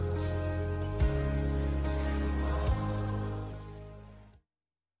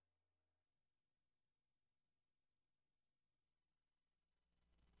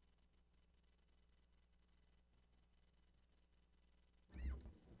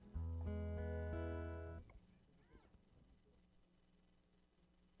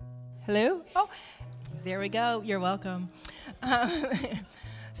Hello? Oh, there we go. You're welcome. Um,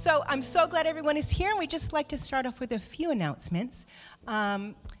 so I'm so glad everyone is here, and we'd just like to start off with a few announcements.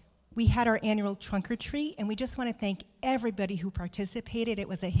 We had our annual trunk or treat, and we just want to thank everybody who participated. It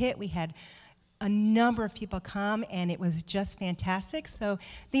was a hit. We had a number of people come, and it was just fantastic. So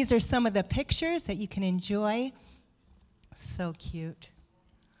these are some of the pictures that you can enjoy. So cute.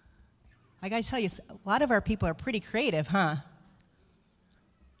 I got to tell you, a lot of our people are pretty creative, huh?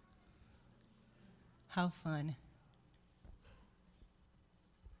 How fun.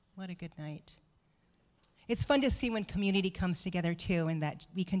 What a good night. It's fun to see when community comes together, too, and that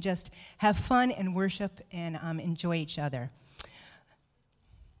we can just have fun and worship and enjoy each other.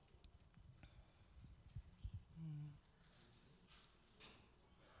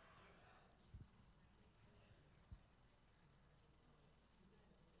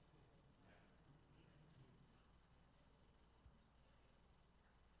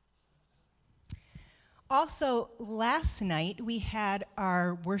 Also, last night we had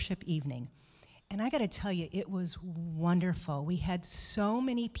our worship evening, and I got to tell you, it was wonderful. We had so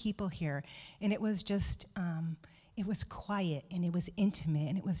many people here, and it was just, it was quiet, and it was intimate,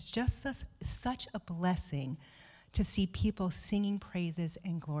 and it was just such a blessing to see people singing praises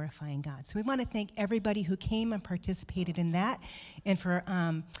and glorifying God. So we want to thank everybody who came and participated in that, and for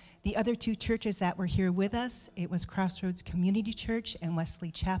the other two churches that were here with us. It was Crossroads Community Church and Wesley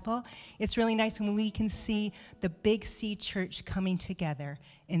Chapel. It's really nice when we can see the Big C Church coming together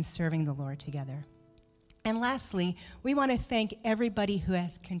and serving the Lord together. And lastly, we want to thank everybody who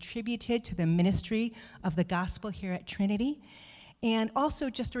has contributed to the ministry of the gospel here at Trinity. And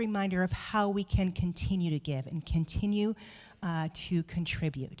also just a reminder of how we can continue to give and continue to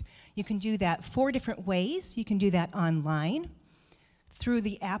contribute. You can do that 4 different ways. You can do that online, through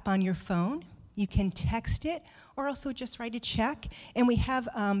the app on your phone. You can text it, or also just write a check. And we have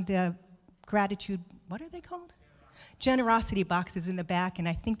the gratitude, what are they called? Generosity boxes in the back, and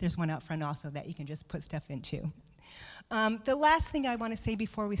I think there's one out front also that you can just put stuff into. The last thing I want to say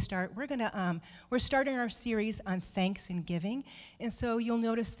before we start, we're starting our series on thanks and giving, and so you'll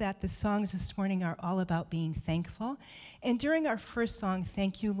notice that the songs this morning are all about being thankful. And during our first song,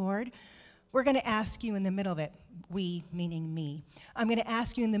 Thank You, Lord, we're going to ask you in the middle of it, we meaning me, I'm going to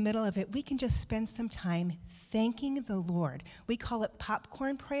ask you in the middle of it, we can just spend some time thanking the Lord. We call it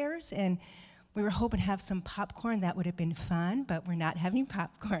popcorn prayers, and we were hoping to have some popcorn. That would have been fun, but we're not having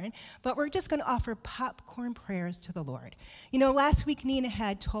popcorn. But we're just going to offer popcorn prayers to the Lord. You know, last week Nina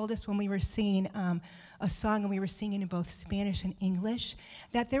had told us when we were singing a song, and we were singing in both Spanish and English,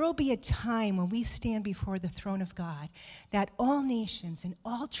 that there will be a time when we stand before the throne of God, that all nations and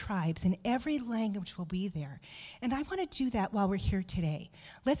all tribes and every language will be there. And I want to do that while we're here today.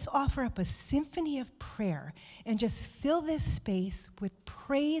 Let's offer up a symphony of prayer and just fill this space with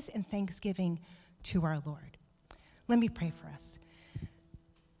praise and thanksgiving to our Lord. Let me pray for us.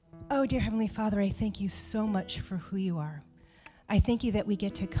 Oh, dear Heavenly Father, I thank you so much for who you are. I thank you that we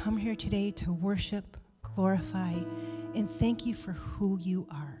get to come here today to worship, glorify, and thank you for who you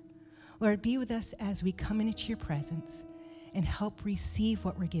are. Lord, be with us as we come into your presence and help receive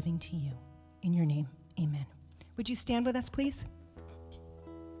what we're giving to you. In your name, amen. Would you stand with us, please?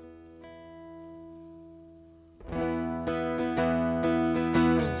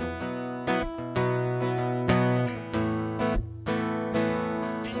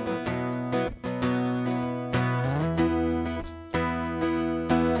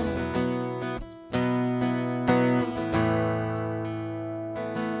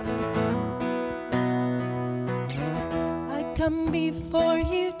 Come before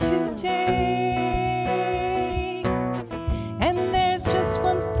you today, and there's just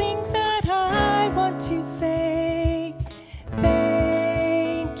one thing that I want to say.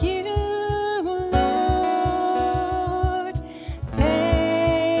 Thank you, Lord.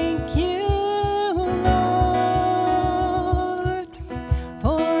 Thank you, Lord,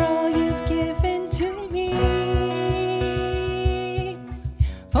 for all you've given to me,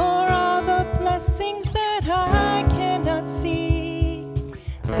 for all the blessings that I cannot see.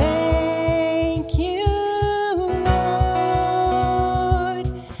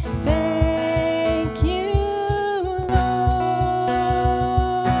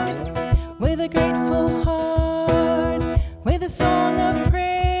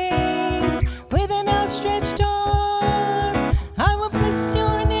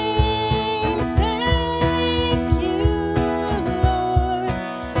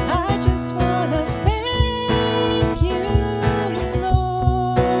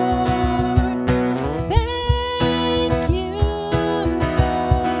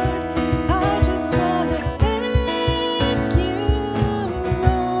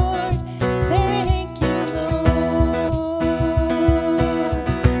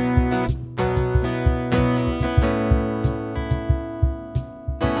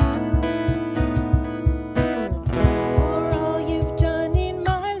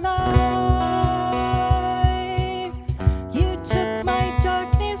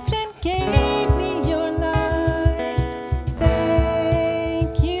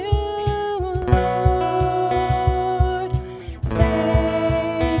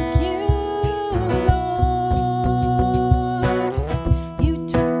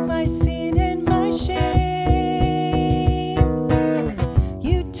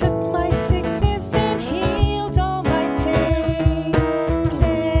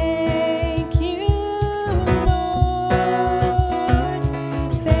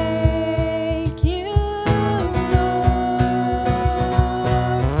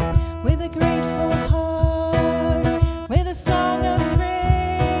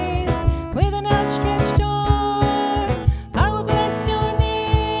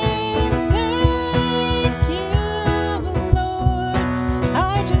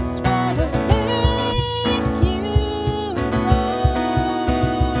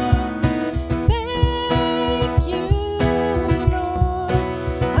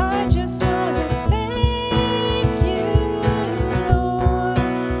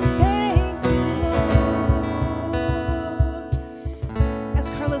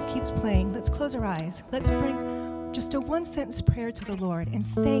 just a one-sentence prayer to the Lord and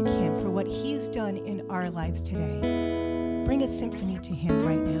thank Him for what He's done in our lives today. Bring a symphony to Him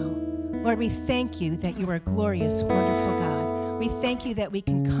right now. Lord, we thank you that you are a glorious, wonderful God. We thank you that we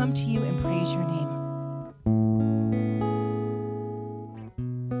can come to you and praise your name.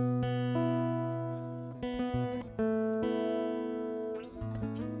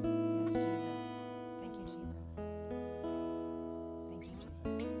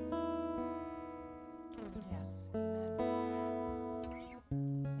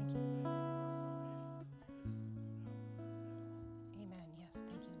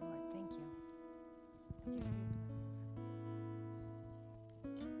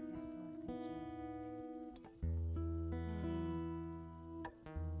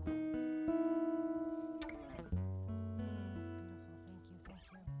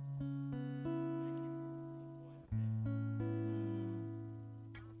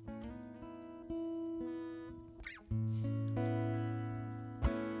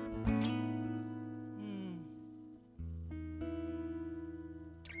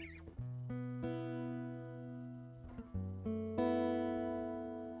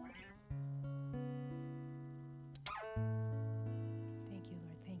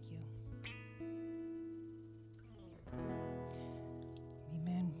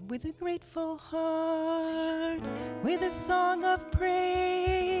 With a grateful heart, with a song of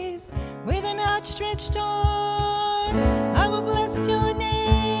praise, with an outstretched arm, I will bless your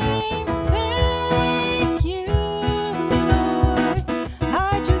name. Thank you, Lord.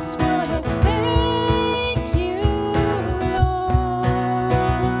 I just want to thank you, Lord.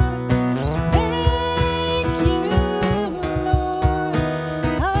 Thank you, Lord.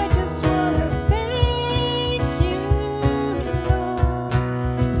 I just want to thank you, Lord.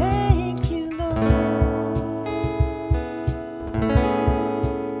 Thank you, Lord.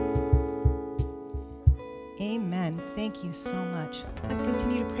 Amen. Thank you so much. Let's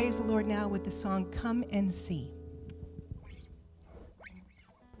continue to praise the Lord now with the song, Come and See.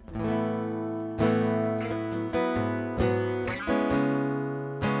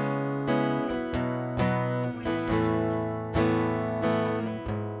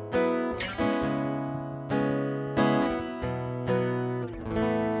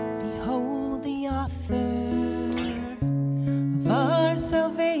 Behold the author of our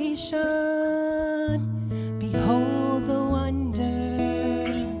salvation. Behold the wonder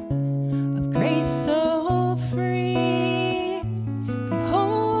of grace so free.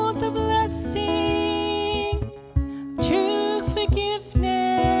 Behold the blessing of true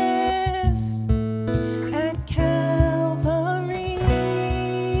forgiveness at Calvary.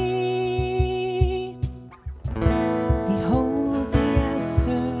 Behold the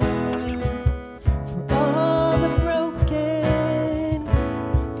answer for all the broken.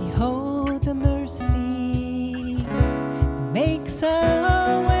 Behold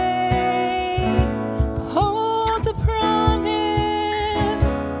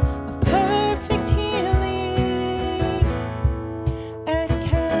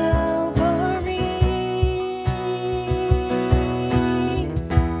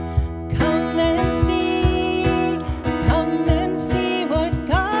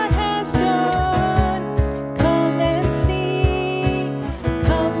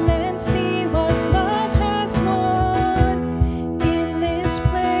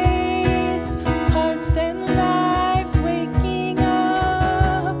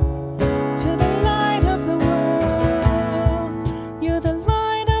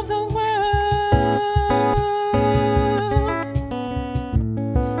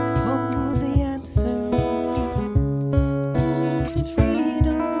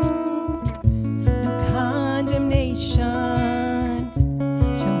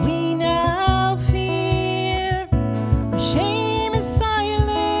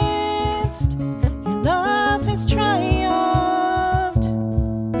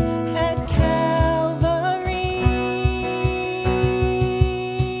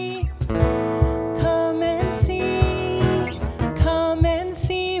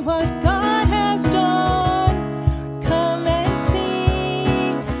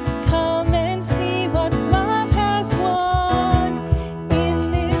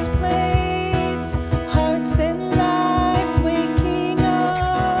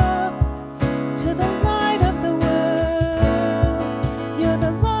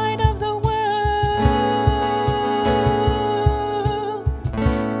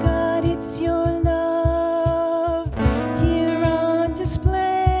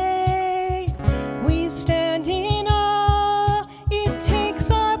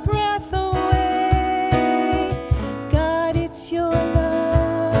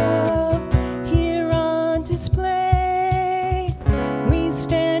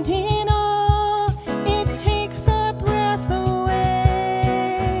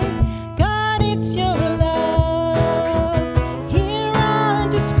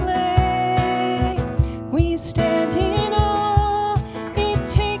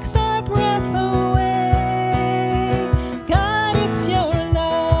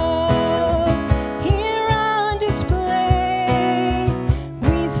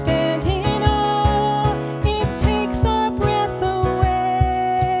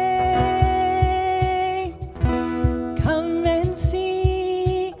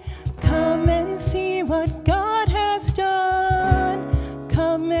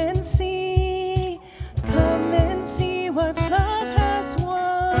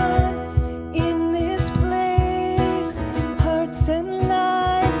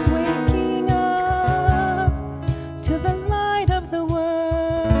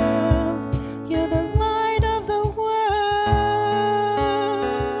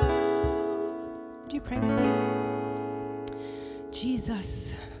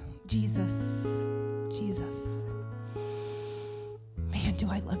Jesus, Jesus. Man, do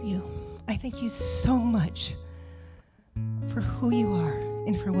I love you. I thank you so much for who you are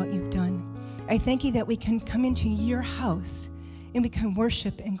and for what you've done. I thank you that we can come into your house and we can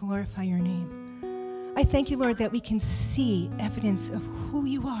worship and glorify your name. I thank you, Lord, that we can see evidence of who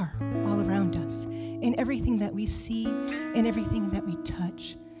you are all around us in everything that we see, in everything that we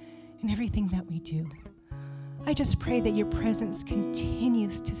touch, in everything that we do. I just pray that your presence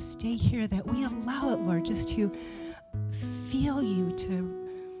continues to stay here, that we allow it, Lord, just to feel you, to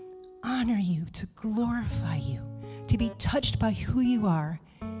honor you, to glorify you, to be touched by who you are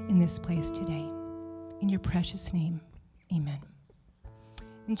in this place today. In your precious name, amen.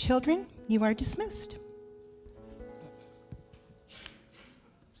 And children, you are dismissed.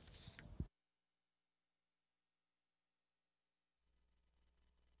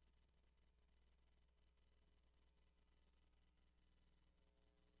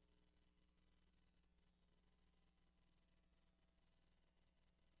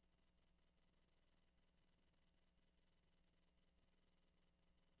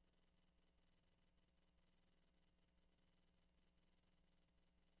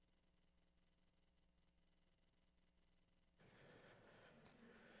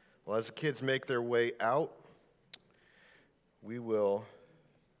 Well, as the kids make their way out, we will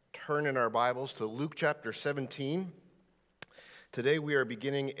turn in our Bibles to Luke chapter 17. Today we are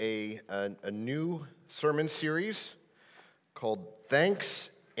beginning a new sermon series called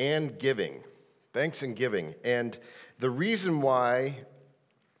Thanks and Giving. Thanks and Giving. And the reason why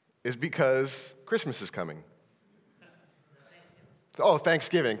is because Christmas is coming. Oh,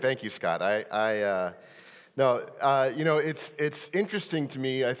 Thanksgiving. Thank you, Scott. It's interesting to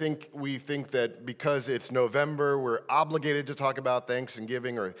me. I think we think that because it's November, we're obligated to talk about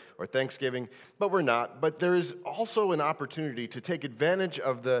Thanksgiving or Thanksgiving, but we're not. But there is also an opportunity to take advantage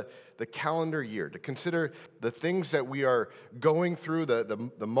of the calendar year, to consider the things that we are going through,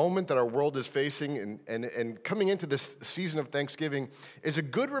 the moment that our world is facing, and coming into this season of Thanksgiving is a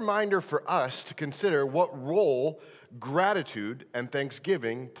good reminder for us to consider what role gratitude and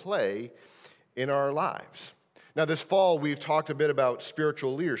Thanksgiving play in our lives. Now, this fall, we've talked a bit about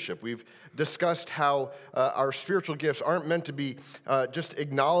spiritual leadership. We've discussed how our spiritual gifts aren't meant to be just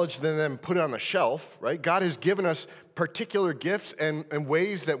acknowledged and then put on a shelf, right? God has given us particular gifts and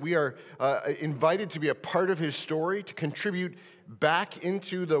ways that we are invited to be a part of His story, to contribute back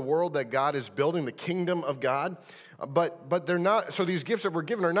into the world that God is building, the kingdom of God. But they're not, so these gifts that we're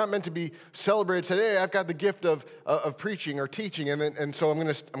given are not meant to be celebrated. Say, hey, I've got the gift of preaching or teaching, and so I'm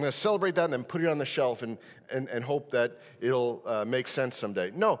gonna celebrate that and then put it on the shelf and hope that it'll make sense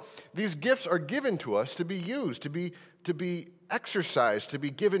someday. No, these gifts are given to us to be used, to be exercised, to be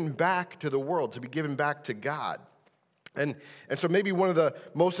given back to the world, to be given back to God. And so maybe one of the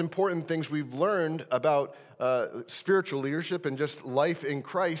most important things we've learned about spiritual leadership and just life in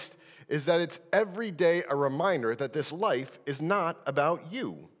Christ is that it's every day a reminder that this life is not about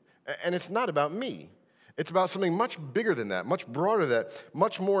you, and it's not about me. It's about something much bigger than that, much broader than that,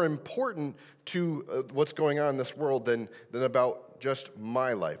 much more important to what's going on in this world than about just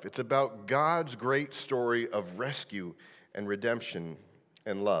my life. It's about God's great story of rescue and redemption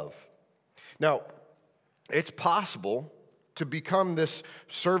and love. Now, it's possible to become this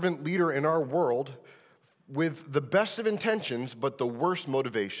servant leader in our world with the best of intentions, but the worst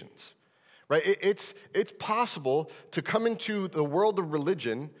motivations. Right? It's possible to come into the world of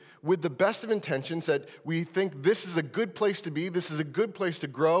religion with the best of intentions, that we think this is a good place to be, this is a good place to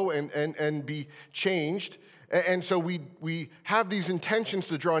grow and be changed. And so we have these intentions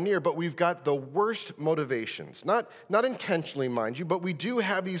to draw near, but we've got the worst motivations. Not intentionally, mind you, but we do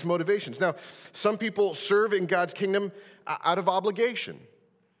have these motivations. Now, some people serve in God's kingdom out of obligation.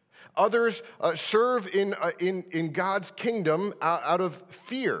 Others serve in God's kingdom out of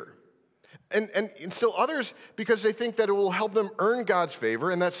fear. And still others because they think that it will help them earn God's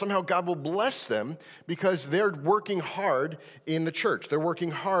favor and that somehow God will bless them because they're working hard in the church. They're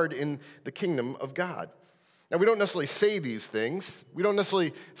working hard in the kingdom of God. Now, we don't necessarily say these things. We don't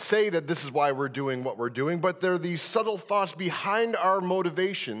necessarily say that this is why we're doing what we're doing, but there are these subtle thoughts behind our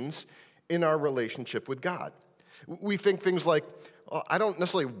motivations in our relationship with God. We think things like, oh, I don't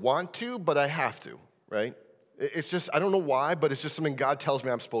necessarily want to, but I have to, right? It's just, I don't know why, but it's just something God tells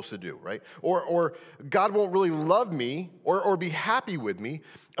me I'm supposed to do, right? Or God won't really love me or be happy with me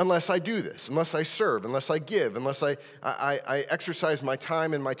unless I do this, unless I serve, unless I give, unless I exercise my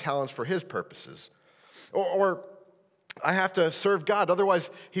time and my talents for His purposes. Or I have to serve God, otherwise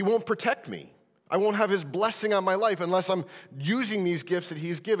He won't protect me. I won't have His blessing on my life unless I'm using these gifts that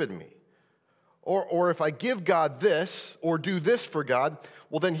He's given me. Or if I give God this or do this for God,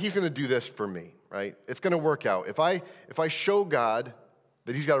 well, then he's going to do this for me, right? It's going to work out. If I show God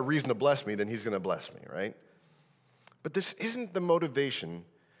that he's got a reason to bless me, then he's going to bless me, right? But this isn't the motivation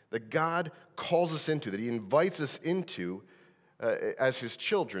that God calls us into, that he invites us into as his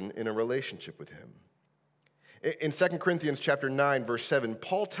children in a relationship with him. In 2 Corinthians chapter 9, verse 7,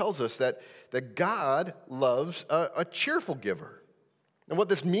 Paul tells us that God loves a cheerful giver. And what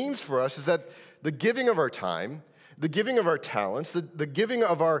this means for us is that the giving of our time, the giving of our talents, the giving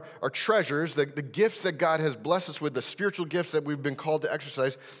of our treasures, the gifts that God has blessed us with, the spiritual gifts that we've been called to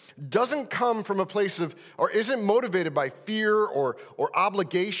exercise, doesn't come from a place of, or isn't motivated by fear or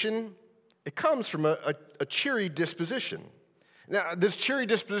obligation. It comes from a cheery disposition. Now, this cheery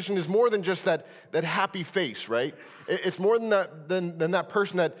disposition is more than just that happy face, right? It's more than that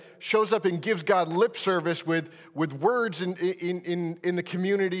person that shows up and gives God lip service with words in the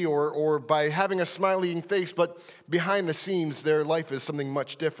community or by having a smiling face, but behind the scenes, their life is something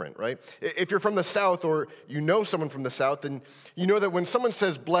much different, right? If you're from the South or you know someone from the South, then you know that when someone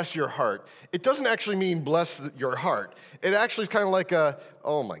says, bless your heart, it doesn't actually mean bless your heart. It actually is kind of like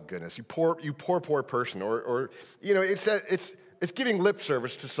oh my goodness, you poor person, or you know, it's giving lip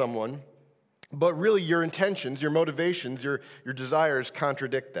service to someone, but really your intentions, your motivations, your desires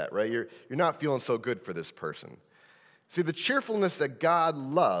contradict that, right? You're not feeling so good for this person. See, the cheerfulness that God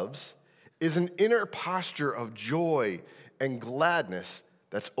loves is an inner posture of joy and gladness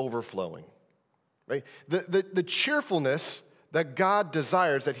that's overflowing, right? The cheerfulness that God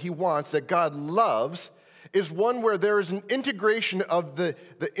desires, that he wants, that God loves, is one where there is an integration of the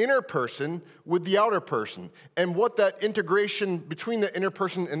inner person with the outer person. And what that integration between the inner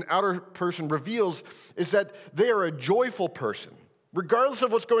person and outer person reveals is that they are a joyful person. Regardless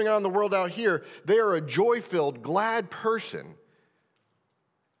of what's going on in the world out here, they are a joy-filled, glad person.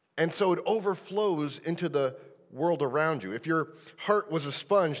 And so it overflows into the world around you. If your heart was a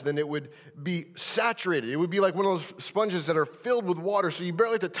sponge, then it would be saturated. It would be like one of those sponges that are filled with water, so you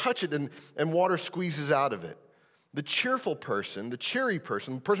barely have to touch it and water squeezes out of it. The cheerful person, the cheery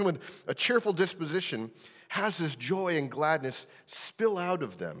person, the person with a cheerful disposition has this joy and gladness spill out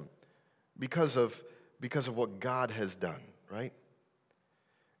of them because of what God has done, right?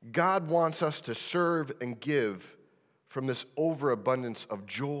 God wants us to serve and give from this overabundance of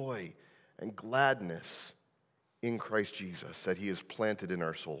joy and gladness in Christ Jesus that he has planted in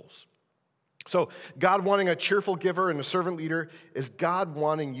our souls. So God wanting a cheerful giver and a servant leader is God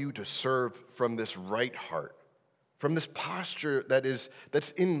wanting you to serve from this right heart, from this posture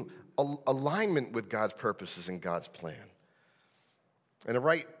that's in alignment with God's purposes and God's plan. And a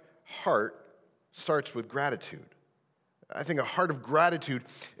right heart starts with gratitude. I think a heart of gratitude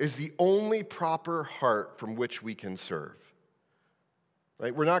is the only proper heart from which we can serve.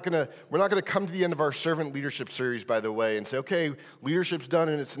 Right? We're not gonna come to the end of our servant leadership series, by the way, and say, okay, leadership's done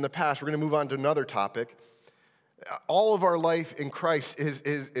and it's in the past. We're gonna move on to another topic. All of our life in Christ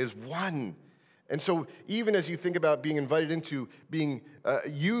is one. And so even as you think about being invited into being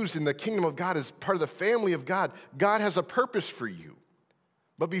used in the kingdom of God as part of the family of God, God has a purpose for you.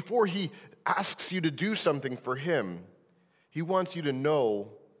 But before he asks you to do something for him, he wants you to know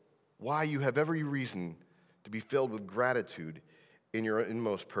why you have every reason to be filled with gratitude in your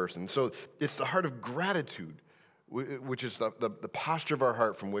inmost person. So it's the heart of gratitude, which is the posture of our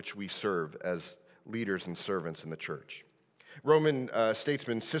heart from which we serve as leaders and servants in the church. Roman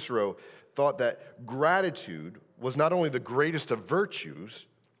statesman Cicero thought that gratitude was not only the greatest of virtues,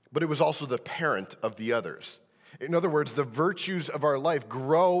 but it was also the parent of the others. In other words, the virtues of our life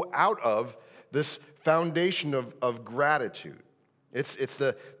grow out of this foundation of gratitude. It's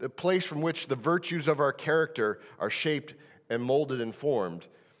the place from which the virtues of our character are shaped and molded and formed,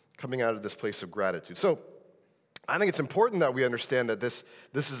 coming out of this place of gratitude. So I think it's important that we understand that this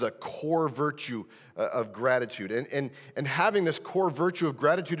is a core virtue of gratitude. And having this core virtue of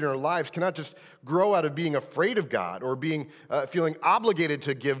gratitude in our lives cannot just grow out of being afraid of God or feeling obligated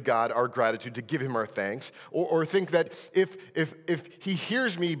to give God our gratitude, to give him our thanks, or think that if he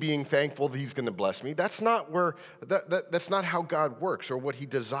hears me being thankful, that he's going to bless me. That's not that's not how God works or what he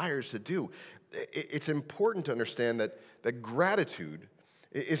desires to do. It's important to understand that gratitude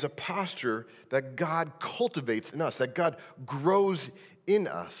is a posture that God cultivates in us, that God grows in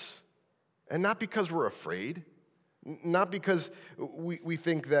us. And not because we're afraid, not because we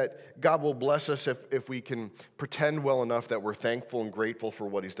think that God will bless us if we can pretend well enough that we're thankful and grateful for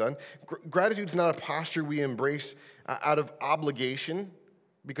what he's done. Gratitude's not a posture we embrace out of obligation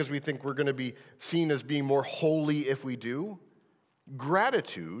because we think we're going to be seen as being more holy if we do.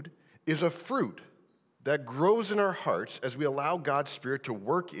 Gratitude is a fruit that grows in our hearts as we allow God's Spirit to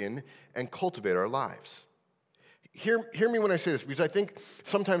work in and cultivate our lives. Hear me when I say this, because I think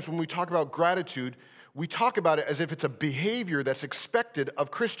sometimes when we talk about gratitude, we talk about it as if it's a behavior that's expected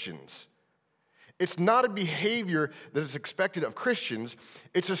of Christians. It's not a behavior that is expected of Christians.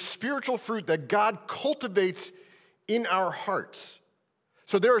 It's a spiritual fruit that God cultivates in our hearts.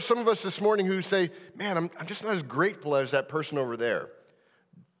 So there are some of us this morning who say, man, I'm just not as grateful as that person over there.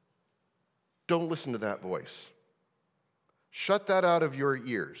 Don't listen to that voice. Shut that out of your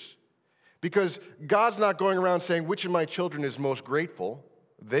ears. Because God's not going around saying, which of my children is most grateful?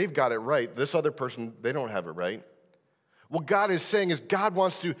 They've got it right. This other person, they don't have it right. What God is saying is God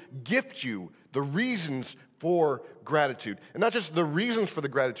wants to gift you the reasons for gratitude. And not just the reasons for the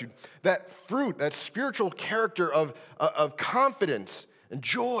gratitude, that fruit, that spiritual character of confidence and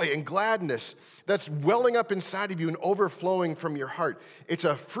joy and gladness that's welling up inside of you and overflowing from your heart. It's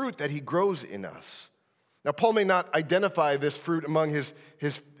a fruit that he grows in us. Now, Paul may not identify this fruit among his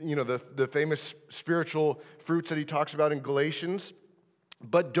the famous spiritual fruits that he talks about in Galatians,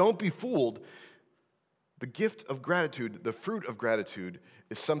 but don't be fooled. The gift of gratitude, the fruit of gratitude,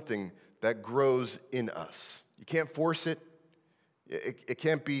 is something that grows in us. You can't force it. It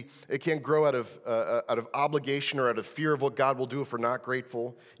can't grow out of obligation or out of fear of what God will do if we're not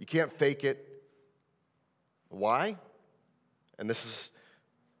grateful. You can't fake it. Why? And this is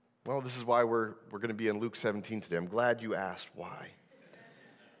why we're going to be in Luke 17 today. I'm glad you asked why.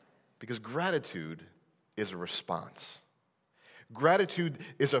 Because gratitude is a response. Gratitude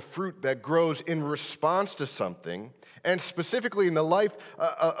is a fruit that grows in response to something, and specifically in the life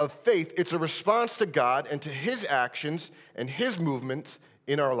of faith, it's a response to God and to his actions and his movements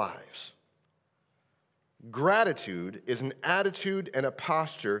in our lives. Gratitude is an attitude and a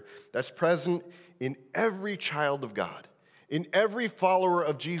posture that's present in every child of God. In every follower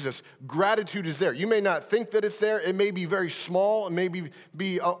of Jesus, gratitude is there. You may not think that it's there. It may be very small. It may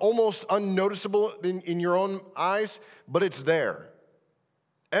be almost unnoticeable in your own eyes, but it's there.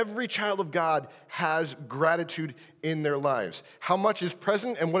 Every child of God has gratitude in their lives. How much is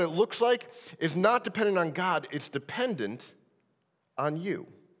present and what it looks like is not dependent on God. It's dependent on you.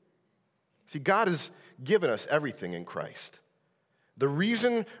 See, God has given us everything in Christ. The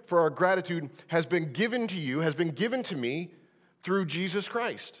reason for our gratitude has been given to you, has been given to me, through Jesus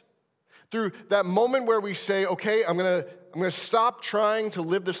Christ. Through that moment where we say, okay, I'm going to stop trying to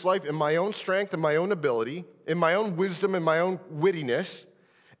live this life in my own strength and my own ability, in my own wisdom and my own wittiness,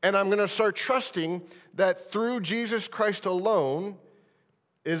 and I'm going to start trusting that through Jesus Christ alone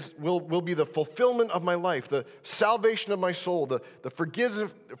will be the fulfillment of my life, the salvation of my soul, the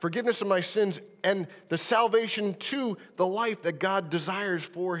forgiveness of my sins, and the salvation to the life that God desires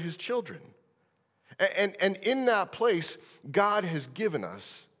for his children. And in that place, God has given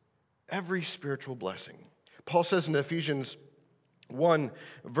us every spiritual blessing. Paul says in Ephesians 1,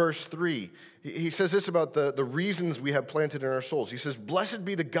 verse 3, he says this about the reasons we have planted in our souls. He says, "Blessed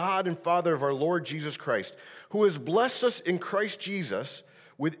be the God and Father of our Lord Jesus Christ, who has blessed us in Christ Jesus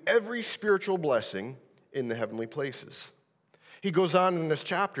with every spiritual blessing in the heavenly places." He goes on in this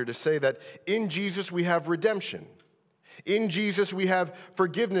chapter to say that in Jesus we have redemption. In Jesus, we have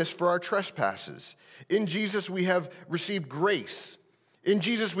forgiveness for our trespasses. In Jesus, we have received grace. In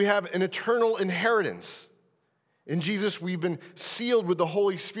Jesus, we have an eternal inheritance. In Jesus, we've been sealed with the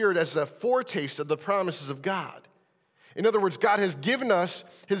Holy Spirit as a foretaste of the promises of God. In other words, God has given us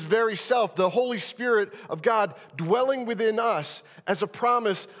his very self, the Holy Spirit of God dwelling within us as a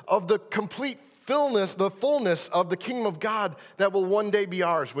promise of the complete fullness of the kingdom of God that will one day be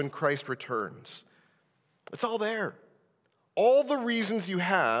ours when Christ returns. It's all there. All the reasons you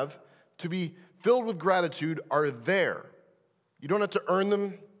have to be filled with gratitude are there. You don't have to earn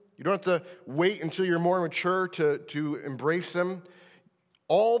them. You don't have to wait until you're more mature to embrace them.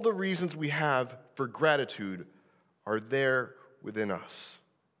 All the reasons we have for gratitude are there within us.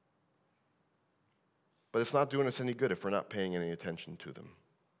 But it's not doing us any good if we're not paying any attention to them.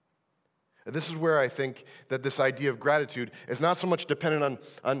 And this is where I think that this idea of gratitude is not so much dependent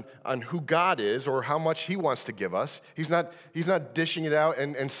on who God is or how much he wants to give us. He's not dishing it out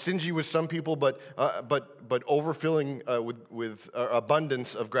and stingy with some people, but overfilling with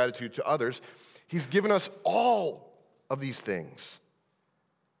abundance of gratitude to others. He's given us all of these things.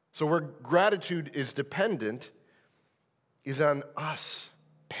 So where gratitude is dependent is on us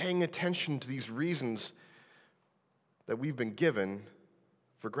paying attention to these reasons that we've been given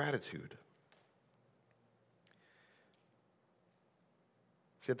for gratitude.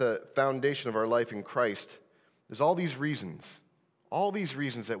 See, at the foundation of our life in Christ, there's all these reasons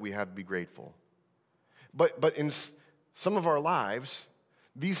that we have to be grateful. But in some of our lives,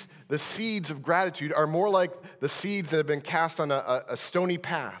 The seeds of gratitude are more like the seeds that have been cast on a stony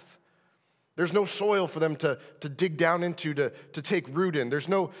path. There's no soil for them to dig down into, to take root in. There's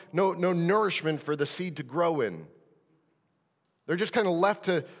no nourishment for the seed to grow in. They're just kind of left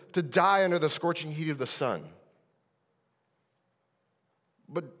to die under the scorching heat of the sun.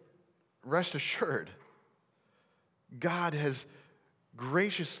 But rest assured, God has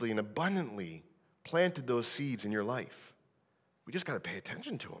graciously and abundantly planted those seeds in your life. We just got to pay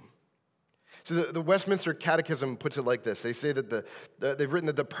attention to them. So the Westminster Catechism puts it like this. They say that they've written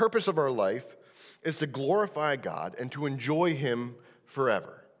that the purpose of our life is to glorify God and to enjoy Him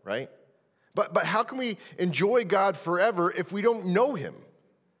forever, right? But how can we enjoy God forever if we don't know Him?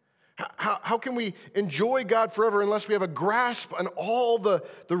 How can we enjoy God forever unless we have a grasp on all the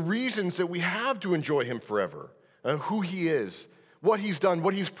reasons that we have to enjoy Him forever? Who He is, what He's done,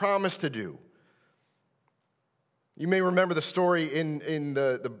 what He's promised to do. You may remember the story in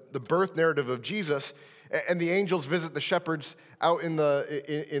the birth narrative of Jesus, and the angels visit the shepherds out in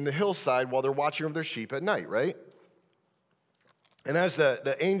the hillside while they're watching over their sheep at night, right? And as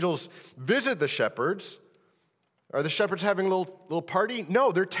the angels visit the shepherds, are the shepherds having a little party?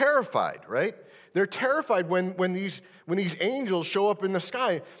 No, they're terrified, right? They're terrified when these angels show up in the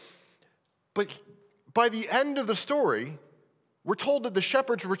sky. But by the end of the story, we're told that the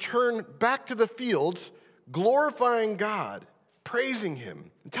shepherds return back to the fields, glorifying God, praising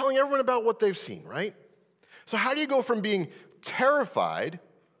Him, and telling everyone about what they've seen, right? So how do you go from being terrified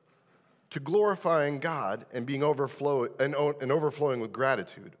to glorifying God and being overflowing with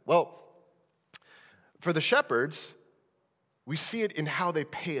gratitude? Well, for the shepherds, we see it in how they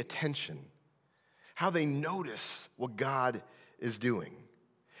pay attention, how they notice what God is doing.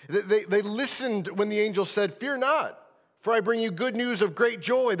 They listened when the angel said, "Fear not, for I bring you good news of great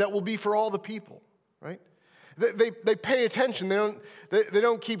joy that will be for all the people," right? They pay attention. They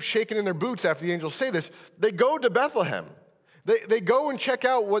don't keep shaking in their boots after the angels say this. They go to Bethlehem. They go and check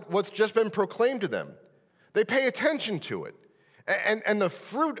out what's just been proclaimed to them. They pay attention to it. And the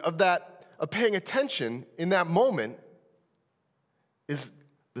fruit of paying attention in that moment is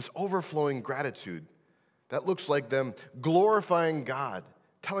this overflowing gratitude that looks like them glorifying God,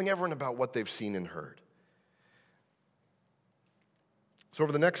 telling everyone about what they've seen and heard. So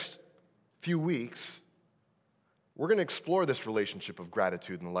over the next few weeks, we're going to explore this relationship of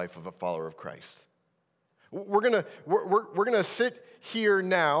gratitude in the life of a follower of Christ. We're going to sit here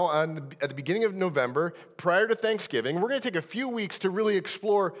now at the beginning of November, prior to Thanksgiving. We're going to take a few weeks to really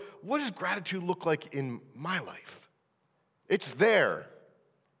explore, what does gratitude look like in my life? It's there.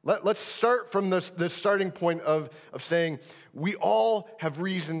 Let's start from the starting point of saying we all have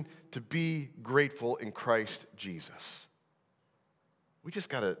reason to be grateful in Christ Jesus. We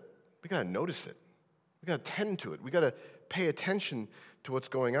gotta notice it. We gotta tend to it. We gotta pay attention to what's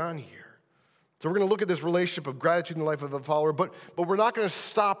going on here. So we're going to look at this relationship of gratitude in the life of a follower, but we're not going to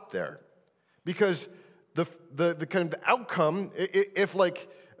stop there, because the kind of the outcome, if like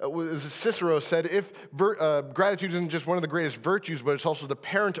as Cicero said, if gratitude isn't just one of the greatest virtues, but it's also the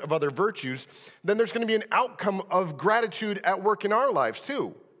parent of other virtues, then there's going to be an outcome of gratitude at work in our lives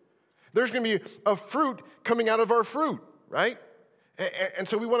too. There's going to be a fruit coming out of our fruit, right? And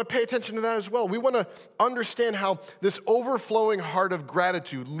so we want to pay attention to that as well. We want to understand how this overflowing heart of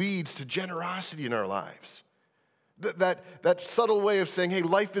gratitude leads to generosity in our lives. That subtle way of saying, hey,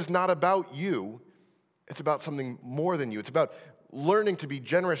 life is not about you. It's about something more than you. It's about learning to be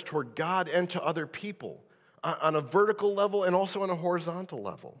generous toward God and to other people on a vertical level and also on a horizontal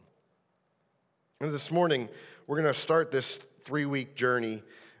level. And this morning, we're going to start this 3-week journey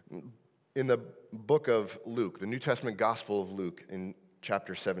in the book of Luke, the New Testament Gospel of Luke in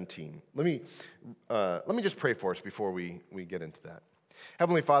chapter 17. Let me just pray for us before we get into that.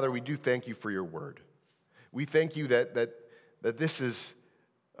 Heavenly Father, we do thank you for your word. We thank you that this is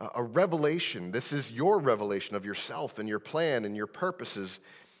a revelation. This is your revelation of yourself and your plan and your purposes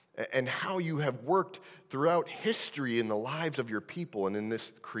and how you have worked throughout history in the lives of your people and in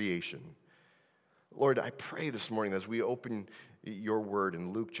this creation. Lord, I pray this morning as we open your word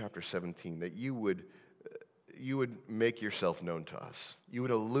in Luke chapter 17, that you would make yourself known to us. You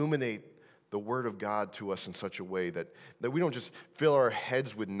would illuminate the word of God to us in such a way that we don't just fill our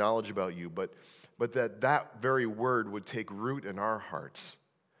heads with knowledge about you, but that very word would take root in our hearts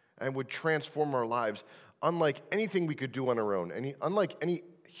and would transform our lives unlike anything we could do on our own. Unlike any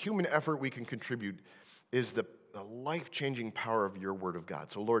human effort we can contribute is the life-changing power of your word of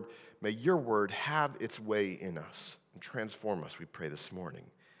God. So Lord, may your word have its way in us and transform us, we pray this morning.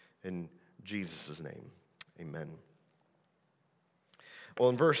 In Jesus' name, amen. Well,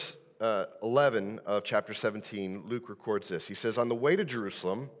 in verse 11 of chapter 17, Luke records this. He says, on the way to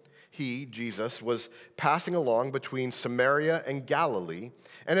Jerusalem, he, Jesus, was passing along between Samaria and Galilee,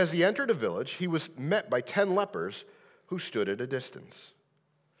 and as he entered a village, he was met by 10 lepers who stood at a distance.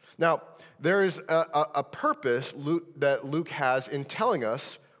 Now, there is a purpose that Luke has in telling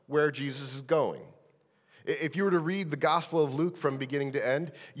us where Jesus is going. If you were to read the Gospel of Luke from beginning to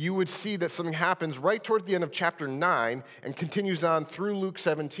end, you would see that something happens right toward the end of chapter 9 and continues on through Luke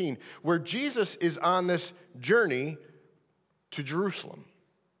 17, where Jesus is on this journey to Jerusalem.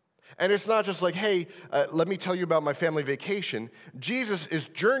 And it's not just like, hey, let me tell you about my family vacation. Jesus is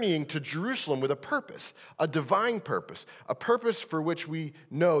journeying to Jerusalem with a purpose, a divine purpose, a purpose for which we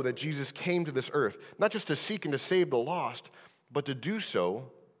know that Jesus came to this earth, not just to seek and to save the lost, but to do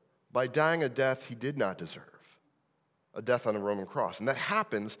so by dying a death he did not deserve, a death on a Roman cross. And that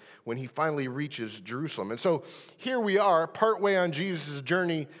happens when he finally reaches Jerusalem. And so here we are, partway on Jesus'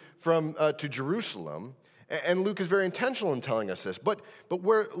 journey to Jerusalem. And Luke is very intentional in telling us this. But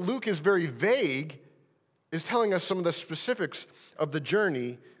where Luke is very vague is telling us some of the specifics of the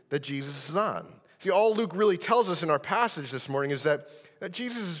journey that Jesus is on. See, all Luke really tells us in our passage this morning is that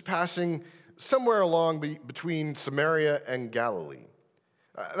Jesus is passing somewhere along between Samaria and Galilee.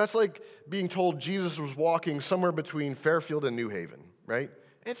 That's like being told Jesus was walking somewhere between Fairfield and New Haven, right?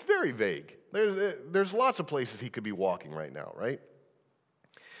 It's very vague. There's lots of places he could be walking right now, right?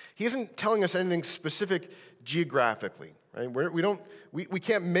 He isn't telling us anything specific geographically, right? We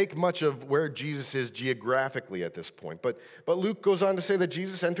can't make much of where Jesus is geographically at this point. But Luke goes on to say that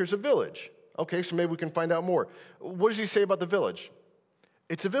Jesus enters a village. Okay, so maybe we can find out more. What does he say about the village?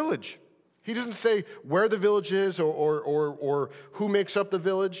 It's a village. He doesn't say where the village is or who makes up the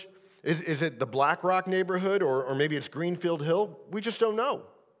village. Is it the Black Rock neighborhood or maybe it's Greenfield Hill? We just don't know,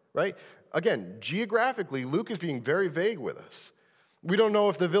 right? Again, geographically, Luke is being very vague with us. We don't know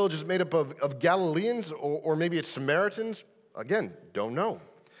if the village is made up of Galileans or maybe it's Samaritans. Again, don't know.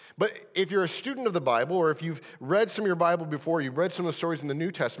 But if you're a student of the Bible, or if you've read some of your Bible before, you've read some of the stories in the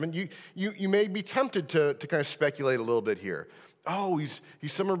New Testament, you may be tempted to kind of speculate a little bit here. Oh, he's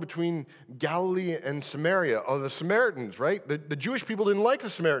somewhere between Galilee and Samaria. Oh, the Samaritans, right? The Jewish people didn't like the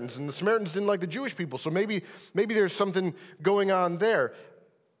Samaritans, and the Samaritans didn't like the Jewish people, so maybe there's something going on there.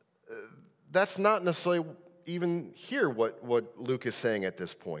 That's not necessarily even hear what Luke is saying at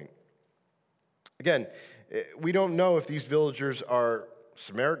this point. Again, we don't know if these villagers are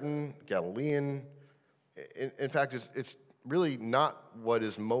Samaritan, Galilean. In fact, it's really not what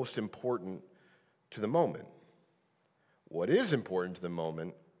is most important to the moment. What is important to the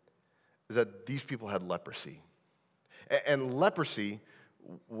moment is that these people had leprosy. And leprosy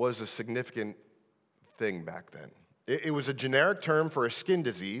was a significant thing back then. It was a generic term for a skin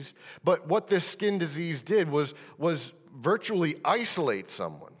disease, but what this skin disease did was virtually isolate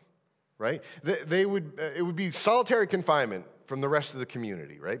someone, right? It would be solitary confinement from the rest of the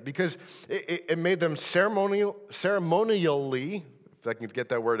community, right? Because it made them ceremonially, if I can get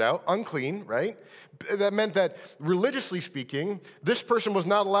that word out, unclean, right? That meant that, religiously speaking, this person was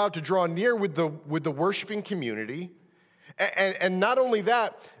not allowed to draw near with the worshiping community. And not only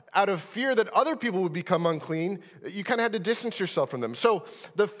that, out of fear that other people would become unclean, you kind of had to distance yourself from them. So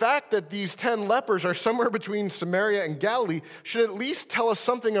the fact that these 10 lepers are somewhere between Samaria and Galilee should at least tell us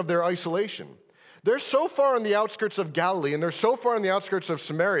something of their isolation. They're so far on the outskirts of Galilee and they're so far on the outskirts of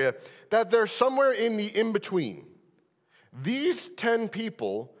Samaria that they're somewhere in the in-between. These 10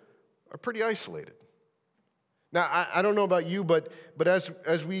 people are pretty isolated. Now, I don't know about you, but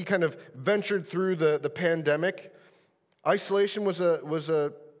as we kind of ventured through the pandemic, isolation was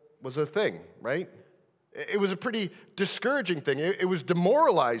a thing, right? It was a pretty discouraging thing. It was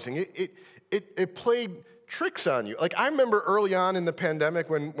demoralizing. It played tricks on you. Like, I remember early on in the pandemic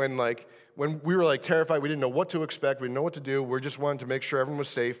when we were like terrified, we didn't know what to expect, we didn't know what to do, we just wanted to make sure everyone was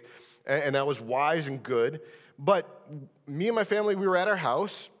safe, and that was wise and good. But me and my family, we were at our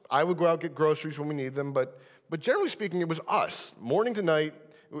house. I would go out and get groceries when we need them, but generally speaking, it was us, morning to night.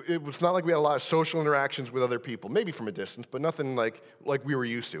 It was not like we had a lot of social interactions with other people, maybe from a distance, but nothing like we were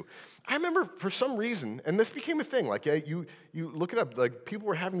used to. I remember for some reason, and this became a thing, like you look it up, like people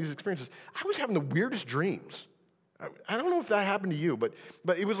were having these experiences. I was having the weirdest dreams. I don't know if that happened to you, but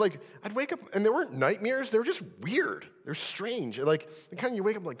it was like I'd wake up and there weren't nightmares. They were just weird. They're strange. Like kind of you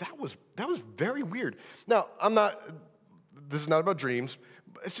wake up like that was very weird. Now this is not about dreams.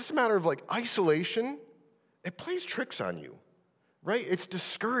 It's just a matter of like isolation. It plays tricks on you, right? It's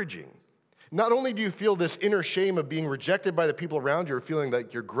discouraging. Not only do you feel this inner shame of being rejected by the people around you or feeling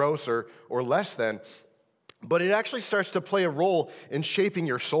like you're gross or less than, but it actually starts to play a role in shaping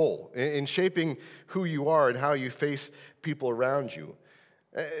your soul, in shaping who you are and how you face people around you.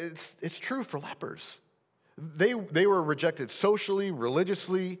 It's true for lepers. They were rejected socially,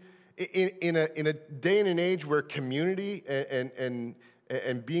 religiously, in a day and an age where community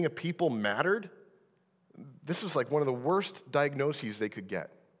and being a people mattered. This was like one of the worst diagnoses they could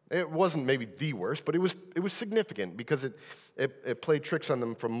get. It wasn't maybe the worst, but it was significant because it played tricks on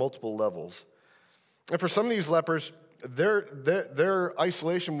them from multiple levels. And for some of these lepers, their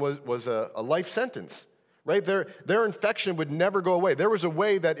isolation was a life sentence. Right? Their infection would never go away. There was a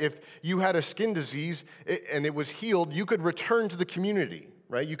way that if you had a skin disease and it was healed, you could return to the community,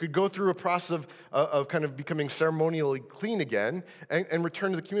 right? You could go through a process of kind of becoming ceremonially clean again and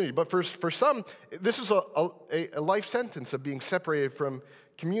return to the community. But for some, this is a life sentence of being separated from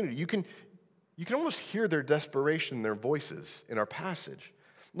community. You can almost hear their desperation in their voices in our passage.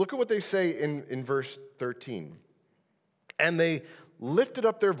 Look at what they say in verse 13. And they lifted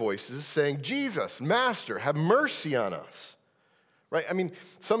up their voices, saying, Jesus, Master, have mercy on us. Right? I mean,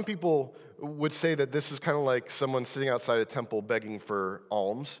 some people would say that this is kind of like someone sitting outside a temple begging for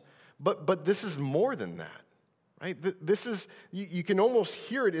alms, but this is more than that. Right? This is, you can almost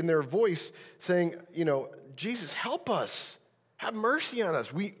hear it in their voice saying, Jesus, help us. Have mercy on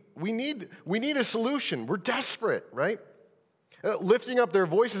us. We need a solution. We're desperate, right? Lifting up their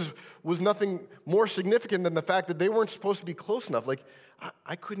voices was nothing more significant than the fact that they weren't supposed to be close enough. Like,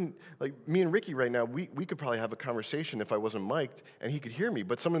 I couldn't, like me and Ricky right now, we could probably have a conversation if I wasn't mic'd and he could hear me,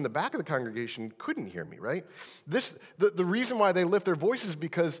 but someone in the back of the congregation couldn't hear me, right? The reason why they lift their voices is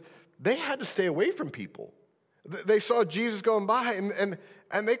because they had to stay away from people. They saw Jesus going by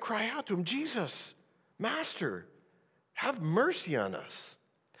and they cry out to him, Jesus, Master, have mercy on us.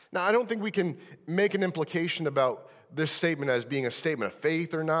 Now, I don't think we can make an implication about this statement as being a statement of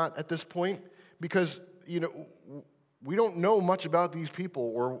faith or not at this point, because, we don't know much about these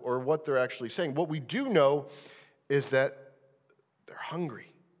people or what they're actually saying. What we do know is that they're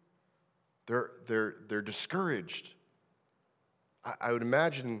hungry. They're discouraged. I would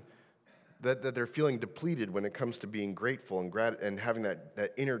imagine that they're feeling depleted when it comes to being grateful and having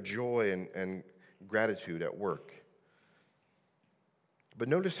that inner joy and gratitude at work. But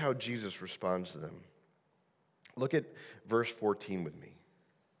notice how Jesus responds to them. Look at verse 14 with me.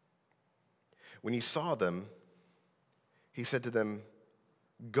 When he saw them, he said to them,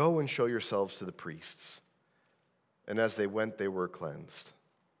 "Go and show yourselves to the priests." And as they went, they were cleansed.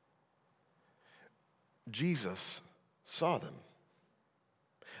 Jesus saw them.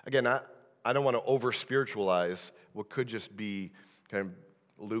 Again, I don't want to over-spiritualize what could just be kind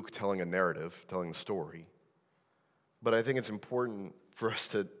of Luke telling a narrative, telling a story. But I think it's important for us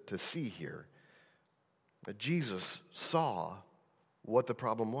to see here that Jesus saw what the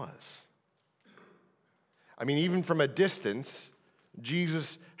problem was. I mean, even from a distance,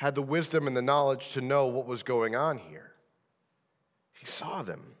 Jesus had the wisdom and the knowledge to know what was going on here. He saw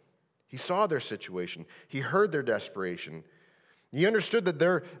them. He saw their situation. He heard their desperation. He understood that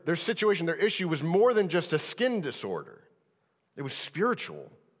their situation, their issue was more than just a skin disorder. It was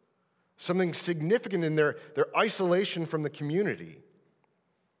spiritual, something significant in their isolation from the community.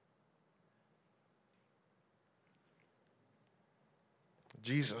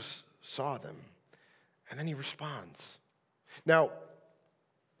 Jesus saw them, and then he responds. Now,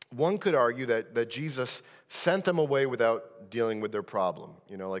 one could argue that Jesus sent them away without dealing with their problem.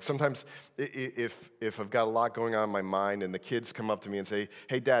 Like sometimes if I've got a lot going on in my mind and the kids come up to me and say,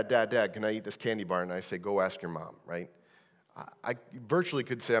 "Hey, Dad, can I eat this candy bar?" And I say, "Go ask your mom," right? I virtually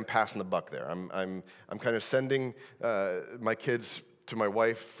could say I'm passing the buck there. I'm kind of sending my kids to my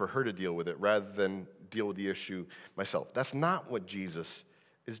wife for her to deal with it rather than deal with the issue myself. That's not what Jesus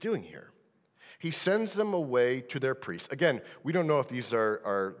is doing here. He sends them away to their priests. Again, we don't know if these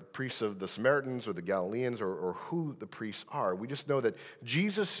are priests of the Samaritans or the Galileans or who the priests are. We just know that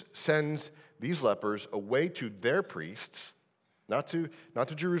Jesus sends these lepers away to their priests, not to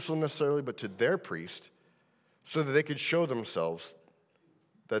Jerusalem necessarily, but to their priest, so that they could show themselves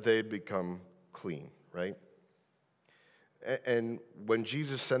that they had become clean, right? And when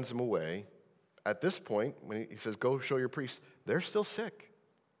Jesus sends them away, at this point, when he says, "Go show your priest," they're still sick.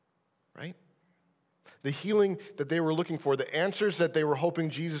 Right? The healing that they were looking for, the answers that they were hoping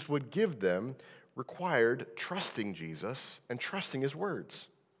Jesus would give them, required trusting Jesus and trusting his words.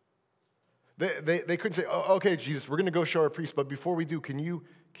 They couldn't say, "Oh, okay, Jesus, we're going to go show our priest, but before we do, can you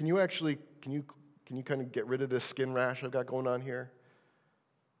kind of get rid of this skin rash I've got going on here?"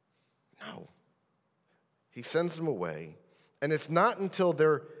 No. He sends them away, and it's not until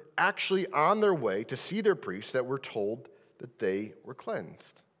they're actually on their way to see their priest that we're told that they were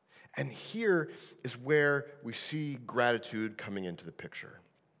cleansed. And here is where we see gratitude coming into the picture.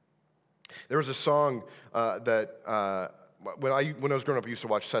 There was a song that when I was growing up, I used to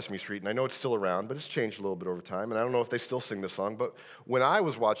watch Sesame Street, and I know it's still around, but it's changed a little bit over time, and I don't know if they still sing the song, but when I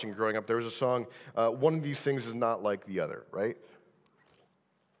was watching growing up, there was a song, one of these things is not like the other, right?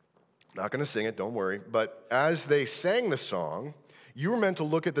 Not going to sing it, don't worry, but as they sang the song, you were meant to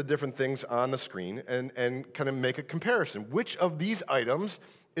look at the different things on the screen and kind of make a comparison. Which of these items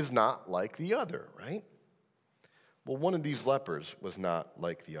is not like the other, right? Well, one of these lepers was not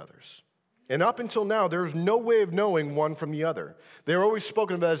like the others. And up until now, there's no way of knowing one from the other. They're always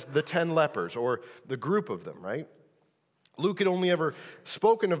spoken of as the 10 lepers, or the group of them, right? Luke had only ever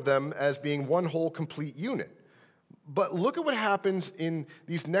spoken of them as being one whole complete unit. But look at what happens in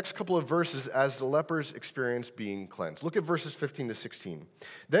these next couple of verses as the lepers experience being cleansed. Look at verses 15 to 16.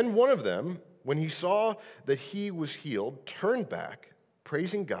 Then one of them, when he saw that he was healed, turned back,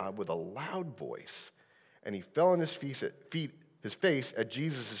 praising God with a loud voice, and he fell on his face at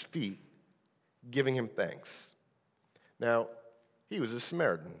Jesus' feet, giving him thanks. Now, he was a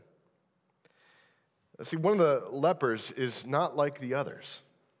Samaritan. See, one of the lepers is not like the others.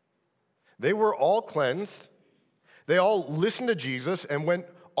 They were all cleansed. They all listened to Jesus and went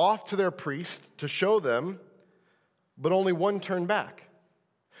off to their priest to show them, but only one turned back.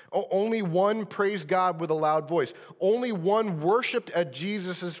 Only one praised God with a loud voice. Only one worshiped at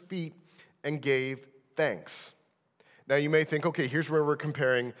Jesus' feet and gave thanks. Now you may think, okay, here's where we're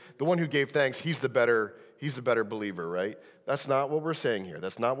comparing the one who gave thanks, he's the better believer, right? That's not what we're saying here.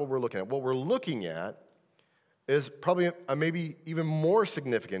 That's not what we're looking at. What we're looking at is probably a maybe even more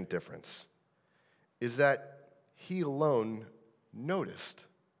significant difference, is that he alone noticed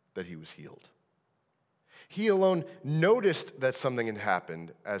that he was healed. He alone noticed that something had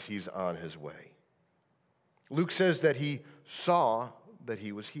happened as he's on his way. Luke says that he saw that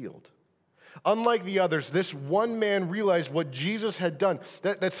he was healed. Unlike the others, this one man realized what Jesus had done,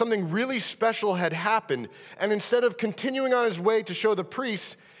 that something really special had happened, and instead of continuing on his way to show the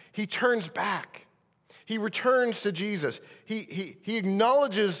priests, he turns back. He returns to Jesus. He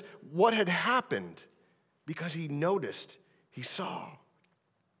acknowledges what had happened because he noticed, he saw.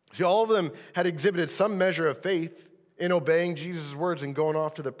 See, all of them had exhibited some measure of faith in obeying Jesus' words and going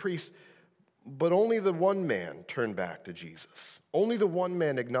off to the priest, but only the one man turned back to Jesus. Only the one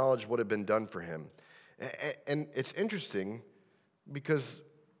man acknowledged what had been done for him. And it's interesting because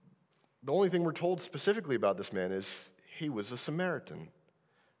the only thing we're told specifically about this man is he was a Samaritan,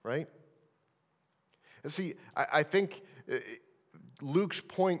 right? And see, I think Luke's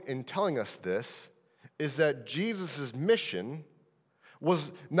point in telling us this is that Jesus' mission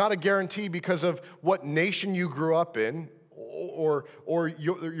was not a guarantee because of what nation you grew up in or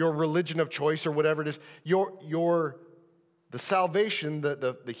your religion of choice or whatever it is. The salvation,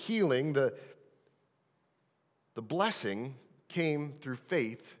 the healing, the blessing came through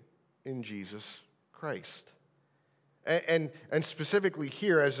faith in Jesus Christ. And specifically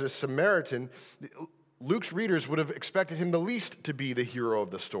here, as a Samaritan, Luke's readers would have expected him the least to be the hero of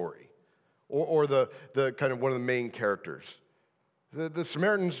the story or the kind of one of the main characters. The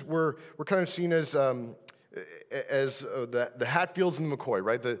Samaritans were kind of seen as the Hatfields and the McCoy,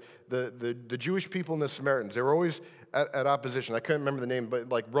 right? The Jewish people and the Samaritans. They were always at opposition. I couldn't remember the name, but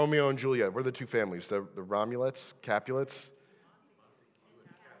like Romeo and Juliet. What are the two families? The Romulets, Capulets?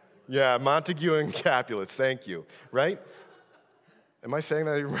 Yeah, Montague and Capulets. Thank you. Right? Am I saying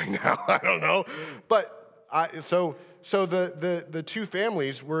that right now? I don't know. But so the two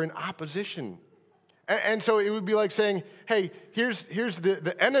families were in opposition. And so it would be like saying, hey, here's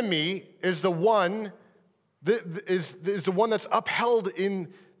the enemy is the one is the one that's upheld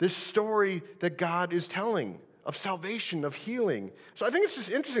in this story that God is telling of salvation, of healing. So I think it's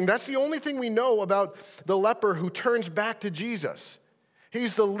just interesting. That's the only thing we know about the leper who turns back to Jesus.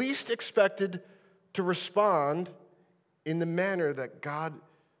 He's the least expected to respond in the manner that God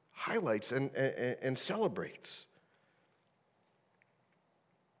highlights and celebrates.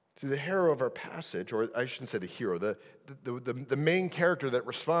 See, the hero of our passage, or I shouldn't say the hero, the main character that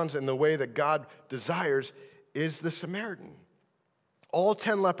responds in the way that God desires is the Samaritan. All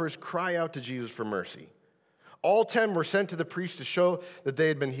 10 lepers cry out to Jesus for mercy. All 10 were sent to the priest to show that they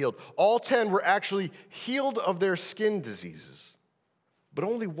had been healed. All 10 were actually healed of their skin diseases, but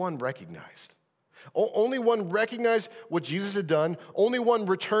only one recognized. Only one recognized what Jesus had done, only one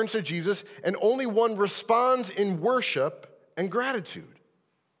returns to Jesus, and only one responds in worship and gratitude.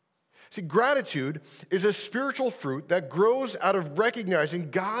 See, gratitude is a spiritual fruit that grows out of recognizing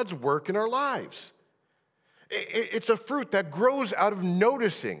God's work in our lives. It's a fruit that grows out of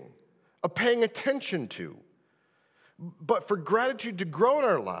noticing, of paying attention to. But for gratitude to grow in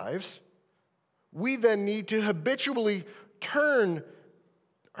our lives, we then need to habitually turn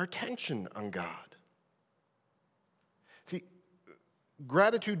our attention on God. See,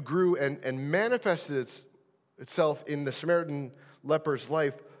 gratitude grew and manifested itself in the Samaritan leper's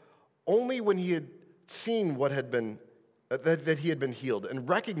life only when he had seen what had been, that he had been healed and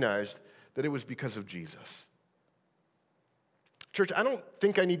recognized that it was because of Jesus. Church, I don't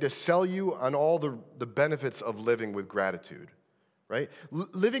think I need to sell you on all the benefits of living with gratitude, right?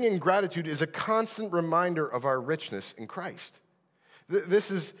 Living in gratitude is a constant reminder of our richness in Christ.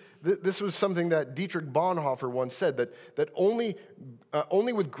 This was something that Dietrich Bonhoeffer once said, that only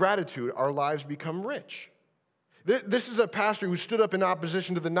with gratitude our lives become rich. This is a pastor who stood up in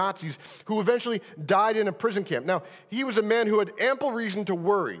opposition to the Nazis, who eventually died in a prison camp. Now, he was a man who had ample reason to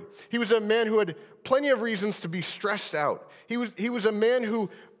worry. He was a man who had plenty of reasons to be stressed out. He was a man who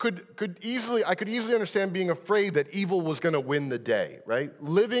I could easily understand being afraid that evil was going to win the day, right?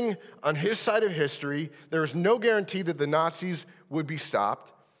 Living on his side of history, there was no guarantee that the Nazis would be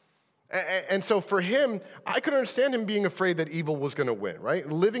stopped. And so for him, I could understand him being afraid that evil was going to win, right?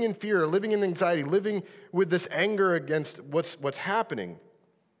 Living in fear, living in anxiety, living with this anger against what's happening.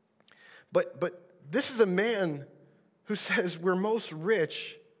 But this is a man who says we're most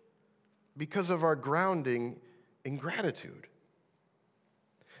rich because of our grounding in gratitude.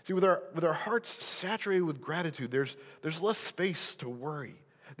 See, with our hearts saturated with gratitude, there's less space to worry.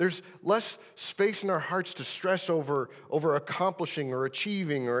 There's less space in our hearts to stress over accomplishing or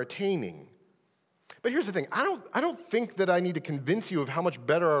achieving or attaining. But here's the thing. I don't think that I need to convince you of how much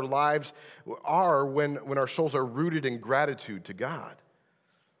better our lives are when our souls are rooted in gratitude to God.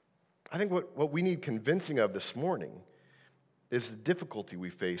 I think what we need convincing of this morning is the difficulty we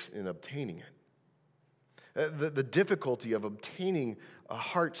face in obtaining it. The difficulty of obtaining a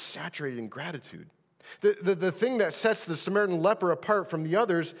heart saturated in gratitude. The thing that sets the Samaritan leper apart from the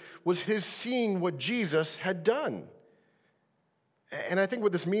others was his seeing what Jesus had done. And I think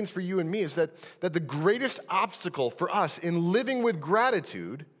what this means for you and me is that the greatest obstacle for us in living with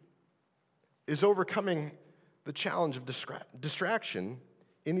gratitude is overcoming the challenge of distraction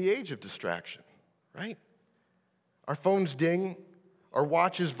in the age of distraction, right? Our phones ding, our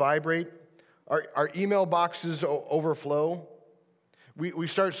watches vibrate, our email boxes overflow. We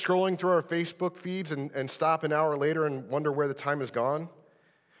start scrolling through our Facebook feeds and stop an hour later and wonder where the time has gone.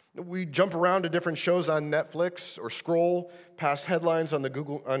 We jump around to different shows on Netflix or scroll past headlines on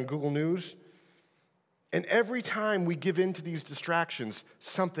Google News. And every time we give in to these distractions,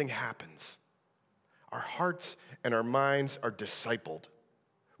 something happens. Our hearts and our minds are discipled.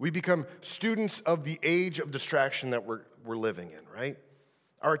 We become students of the age of distraction that we're living in, right?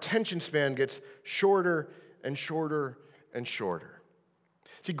 Our attention span gets shorter and shorter and shorter.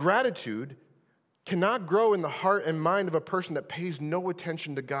 See, gratitude cannot grow in the heart and mind of a person that pays no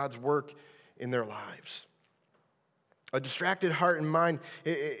attention to God's work in their lives. A distracted heart and mind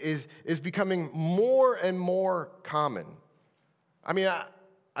is becoming more and more common. I mean,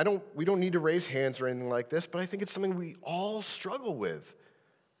 we don't need to raise hands or anything like this, but I think it's something we all struggle with,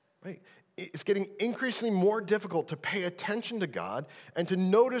 right? It's getting increasingly more difficult to pay attention to God and to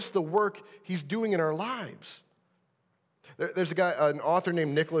notice the work He's doing in our lives. There's an author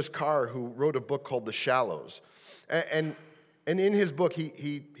named Nicholas Carr who wrote a book called The Shallows. And in his book,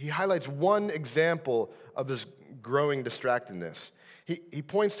 he highlights one example of this growing distractedness. He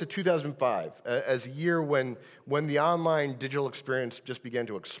points to 2005 as a year when the online digital experience just began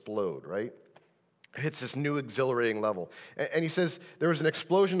to explode, right? It hits this new exhilarating level. And he says there was an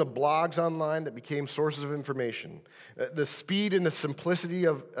explosion of blogs online that became sources of information. The speed and the simplicity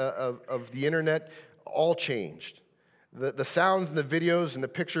of the internet all changed. The sounds and the videos and the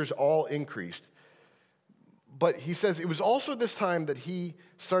pictures all increased. But he says it was also this time that he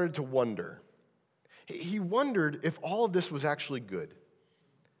started to wonder. He wondered if all of this was actually good,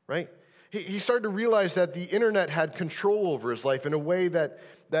 right? He started to realize that the internet had control over his life in a way that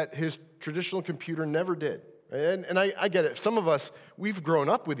his traditional computer never did. And I get it. Some of us, we've grown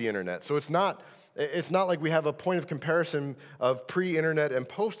up with the internet, so it's not like we have a point of comparison of pre-internet and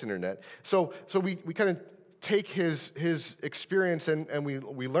post-internet. So we kind of take his experience and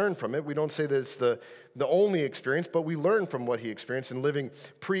we learn from it. We don't say that it's the only experience, but we learn from what he experienced in living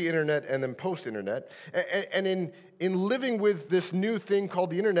pre-internet and then post-internet. And in living with this new thing called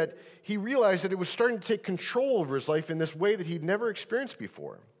the internet, he realized that it was starting to take control over his life in this way that he'd never experienced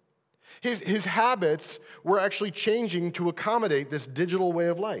before. His habits were actually changing to accommodate this digital way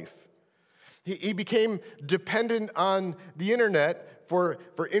of life. He became dependent on the internet for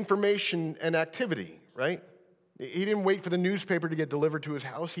information and activity, right? He didn't wait for the newspaper to get delivered to his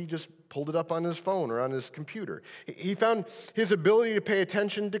house. He just pulled it up on his phone or on his computer. He found his ability to pay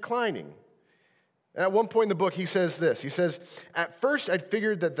attention declining. And at one point in the book, he says this. He says, "At first, I'd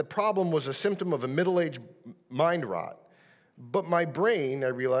figured that the problem was a symptom of a middle-aged mind rot. But my brain, I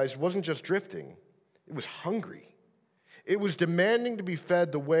realized, wasn't just drifting. It was hungry. It was demanding to be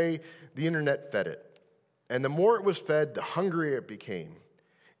fed the way the internet fed it. And the more it was fed, the hungrier it became.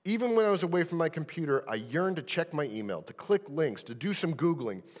 Even when I was away from my computer, I yearned to check my email, to click links, to do some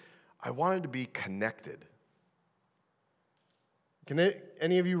Googling. I wanted to be connected. Can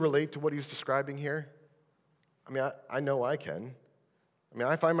any of you relate to what he's describing here? I mean, I know I can. I mean,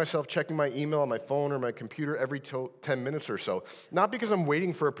 I find myself checking my email on my phone or my computer every 10 minutes or so, not because I'm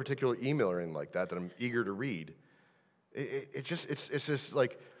waiting for a particular email or anything like that I'm eager to read. It's just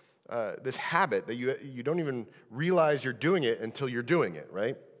like this habit that you don't even realize you're doing it until you're doing it,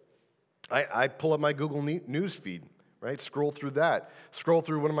 right? I pull up my Google News feed, right? Scroll through that. Scroll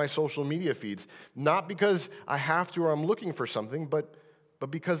through one of my social media feeds. Not because I have to or I'm looking for something, but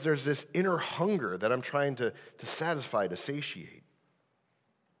because there's this inner hunger that I'm trying to satisfy, to satiate.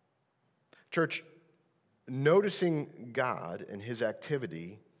 Church, noticing God and his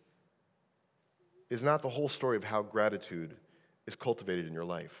activity is not the whole story of how gratitude is cultivated in your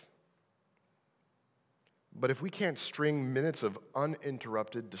life. But if we can't string minutes of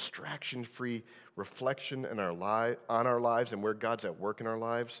uninterrupted, distraction-free reflection on our lives and where God's at work in our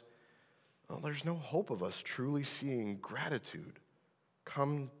lives, well, there's no hope of us truly seeing gratitude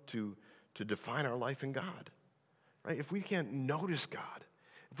come to define our life in God. Right? If we can't notice God,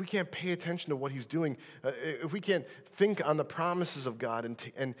 if we can't pay attention to what he's doing, if we can't think on the promises of God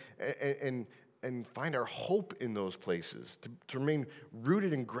and find our hope in those places, to remain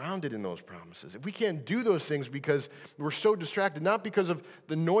rooted and grounded in those promises. If we can't do those things because we're so distracted, not because of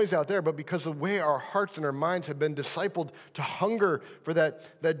the noise out there, but because of the way our hearts and our minds have been discipled to hunger for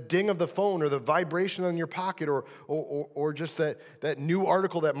that ding of the phone or the vibration on your pocket or just that new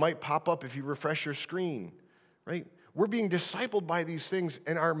article that might pop up if you refresh your screen, right? We're being discipled by these things,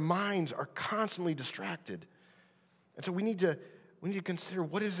 and our minds are constantly distracted. And so we need to consider,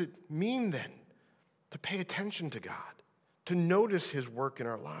 what does it mean then to pay attention to God, to notice his work in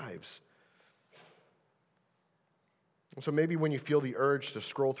our lives? And so maybe when you feel the urge to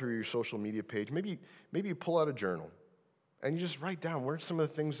scroll through your social media page, maybe you pull out a journal and you just write down, what are some of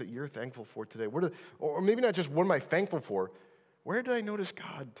the things that you're thankful for today? Or maybe not just what am I thankful for, where did I notice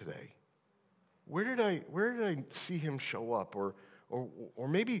God today? Where did I see him show up? Or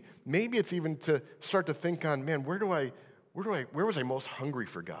maybe it's even to start to think on, man, where was I most hungry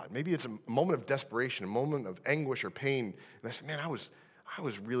for God? Maybe it's a moment of desperation, a moment of anguish or pain. And I said, man, I was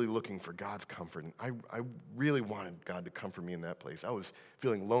really looking for God's comfort. And I really wanted God to comfort me in that place. I was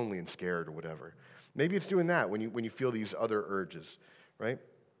feeling lonely and scared or whatever. Maybe it's doing that when you feel these other urges, right?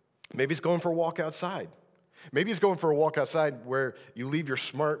 Maybe it's going for a walk outside. Maybe it's going for a walk outside where you leave your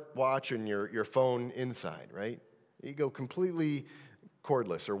smartwatch and your phone inside, right? You go completely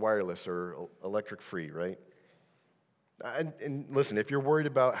cordless or wireless or electric free, right? And listen, if you're worried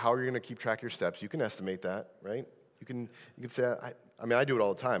about how you're going to keep track of your steps, you can estimate that, right? You can say, I do it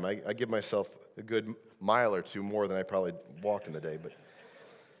all the time. I give myself a good mile or two more than I probably walked in the day.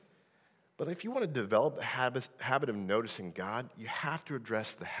 But if you want to develop the habit of noticing God, you have to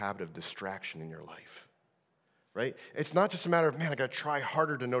address the habit of distraction in your life. Right? It's not just a matter of, man, I got to try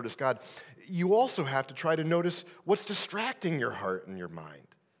harder to notice God. You also have to try to notice what's distracting your heart and your mind.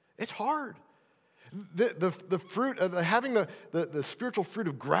 It's hard. The fruit of having the spiritual fruit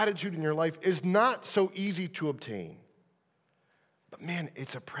of gratitude in your life is not so easy to obtain. But man,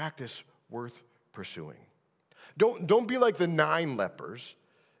 it's a practice worth pursuing. Don't be like the 9 lepers.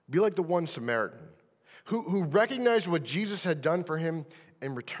 Be like the one Samaritan who recognized what Jesus had done for him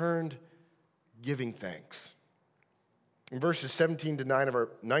and returned giving thanks. In verses 17 to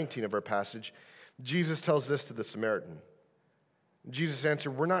 19 of our passage, Jesus tells this to the Samaritan. Jesus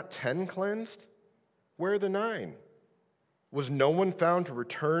answered, "Were not 10 cleansed? Where are the 9? Was no one found to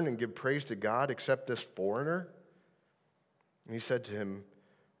return and give praise to God except this foreigner?" And he said to him,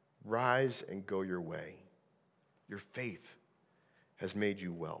 "Rise and go your way. Your faith has made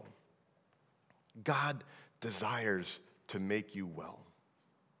you well." God desires to make you well.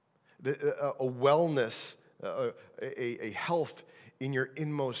 A wellness, a health in your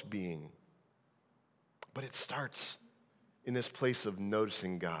inmost being. But it starts in this place of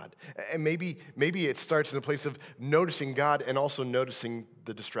noticing God. And maybe it starts in a place of noticing God and also noticing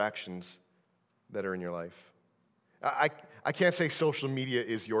the distractions that are in your life. I can't say social media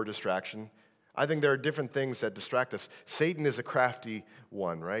is your distraction. I think there are different things that distract us. Satan is a crafty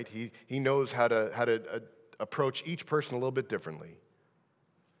one, right? He knows how to approach each person a little bit differently.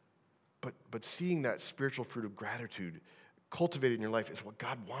 But seeing that spiritual fruit of gratitude cultivated in your life is what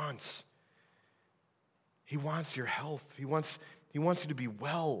God wants. He wants your health. He wants you to be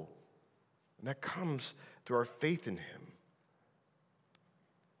well. And that comes through our faith in him.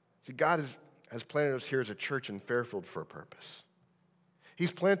 See, God has planted us here as a church in Fairfield for a purpose.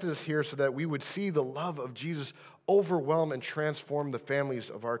 He's planted us here so that we would see the love of Jesus overwhelm and transform the families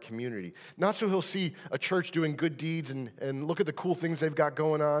of our community. Not so he'll see a church doing good deeds and look at the cool things they've got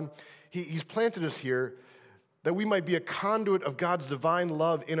going on. He's planted us here that we might be a conduit of God's divine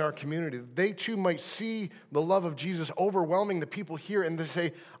love in our community. They too might see the love of Jesus overwhelming the people here and they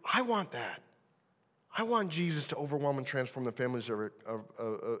say, I want that. I want Jesus to overwhelm and transform the families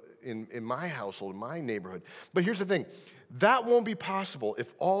in my household, in my neighborhood. But here's the thing. That won't be possible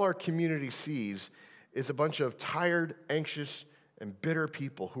if all our community sees is a bunch of tired, anxious, and bitter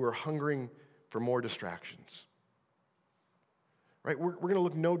people who are hungering for more distractions. Right? We're going to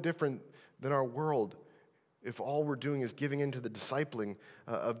look no different than our world if all we're doing is giving into the discipling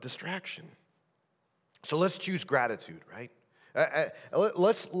of distraction. So let's choose gratitude, right?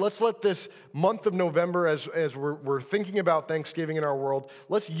 Let's let this month of November, as we're thinking about Thanksgiving in our world,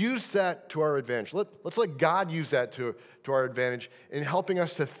 let's use that to our advantage. Let's let God use that to our advantage in helping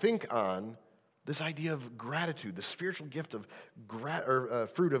us to think on this idea of gratitude, the spiritual gift of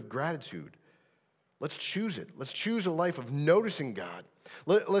fruit of gratitude. Let's choose it. Let's choose a life of noticing God.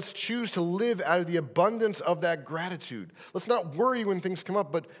 Let's choose to live out of the abundance of that gratitude. Let's not worry when things come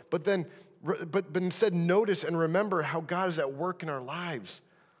up, but instead notice and remember how God is at work in our lives.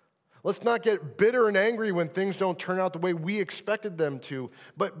 Let's not get bitter and angry when things don't turn out the way we expected them to,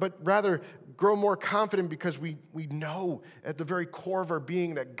 but rather grow more confident because we know at the very core of our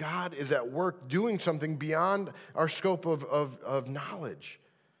being that God is at work doing something beyond our scope of knowledge.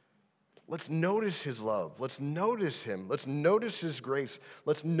 Let's notice his love. Let's notice him. Let's notice his grace.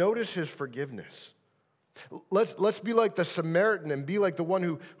 Let's notice his forgiveness. Let's be like the Samaritan and be like the one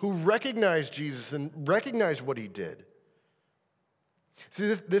who recognized Jesus and recognized what he did.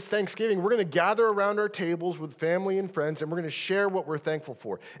 See, this Thanksgiving, we're going to gather around our tables with family and friends, and we're going to share what we're thankful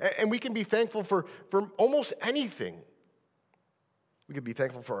for. And we can be thankful for almost anything. We could be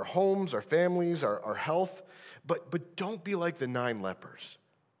thankful for our homes, our families, our health, but don't be like the 9 lepers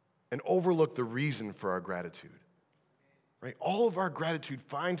and overlook the reason for our gratitude. Right? All of our gratitude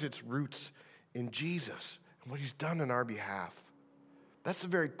finds its roots in Jesus and what he's done on our behalf. That's the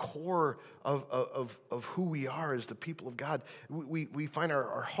very core of who we are as the people of God. We find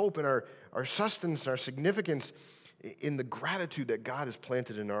our hope and our sustenance and our significance in the gratitude that God has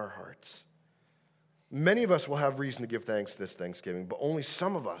planted in our hearts. Many of us will have reason to give thanks this Thanksgiving, but only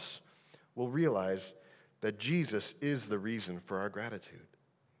some of us will realize that Jesus is the reason for our gratitude.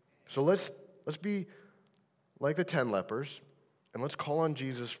 So let's be like the 10 lepers, and let's call on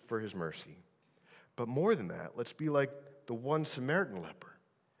Jesus for his mercy. But more than that, let's be like the one Samaritan leper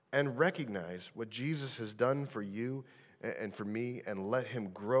and recognize what Jesus has done for you and for me, and let him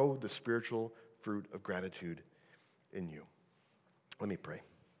grow the spiritual fruit of gratitude in you. Let me pray.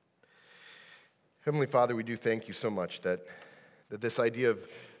 Heavenly Father, we do thank you so much that this idea of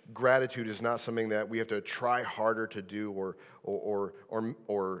gratitude is not something that we have to try harder to do, or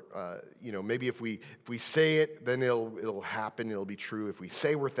maybe if we say it, then it'll happen, it'll be true. If we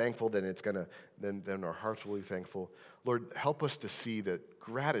say we're thankful, then then our hearts will be thankful. Lord, help us to see that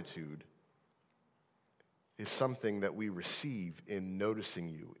gratitude is something that we receive in noticing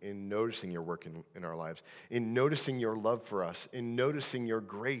you, in noticing your work in our lives, in noticing your love for us, in noticing your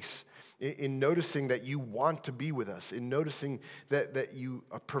grace, in noticing that you want to be with us, in noticing that you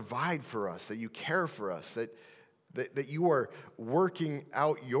provide for us, that you care for us, that you are working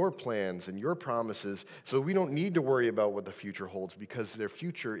out your plans and your promises, so we don't need to worry about what the future holds because their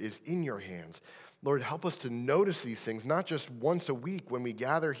future is in your hands. Lord, help us to notice these things, not just once a week when we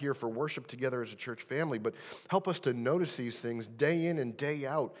gather here for worship together as a church family, but help us to notice these things day in and day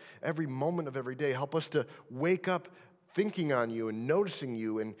out, every moment of every day. Help us to wake up thinking on you and noticing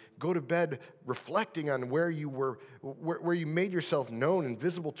you, and go to bed reflecting on where you were, where you made yourself known and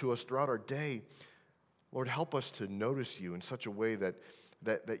visible to us throughout our day. Lord, help us to notice you in such a way that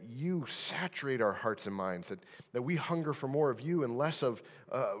you saturate our hearts and minds, that we hunger for more of you and less of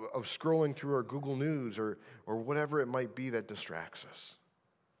scrolling through our Google News or whatever it might be that distracts us.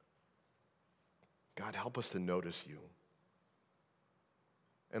 God, help us to notice you.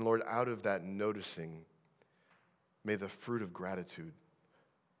 And Lord, out of that noticing, may the fruit of gratitude,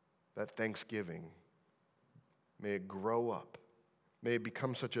 that thanksgiving, may it grow up. May it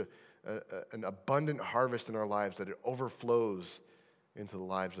become such an abundant harvest in our lives that it overflows into the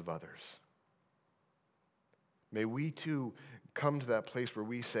lives of others. May we too come to that place where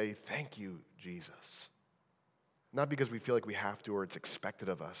we say, thank you, Jesus. Not because we feel like we have to or it's expected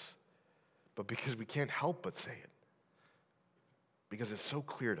of us, but because we can't help but say it. Because it's so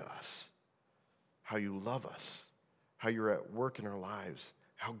clear to us how you love us, how you're at work in our lives,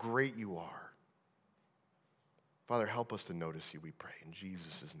 how great you are. Father, help us to notice you, we pray, in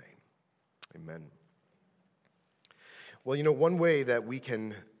Jesus' name. Amen. Well, one way that we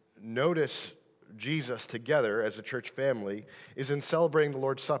can notice Jesus together as a church family is in celebrating the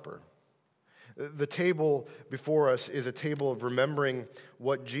Lord's Supper. The table before us is a table of remembering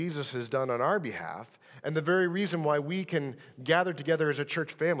what Jesus has done on our behalf, and the very reason why we can gather together as a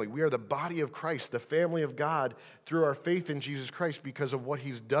church family. We are the body of Christ, the family of God, through our faith in Jesus Christ because of what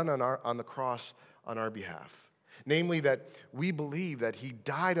he's done on the cross on our behalf. Namely, that we believe that he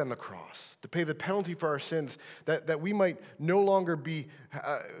died on the cross to pay the penalty for our sins, that we might no longer be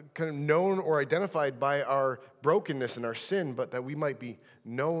kind of known or identified by our brokenness and our sin, but that we might be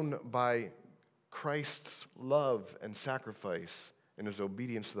known by Christ's love and sacrifice and his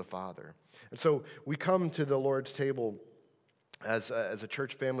obedience to the Father. And so we come to the Lord's table as a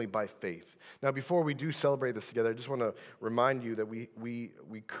church family by faith. Now, before we do celebrate this together, I just want to remind you that we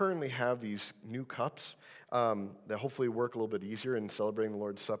currently have these new cups that hopefully work a little bit easier in celebrating the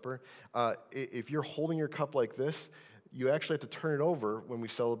Lord's Supper. If you're holding your cup like this, you actually have to turn it over when we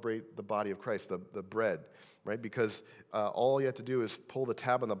celebrate the body of Christ, the bread, right? Because all you have to do is pull the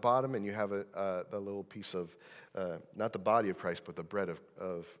tab on the bottom, and you have the little piece of, not the body of Christ, but the bread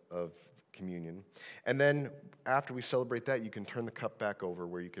of communion. And then after we celebrate that, you can turn the cup back over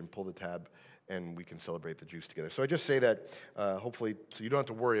where you can pull the tab and we can celebrate the juice together. So I just say that hopefully, so you don't have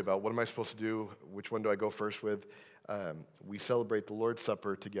to worry about what am I supposed to do, which one do I go first with. We celebrate the Lord's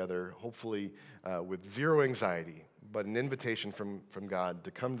Supper together, hopefully with zero anxiety, but an invitation from God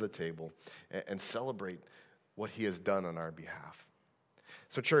to come to the table and celebrate what he has done on our behalf.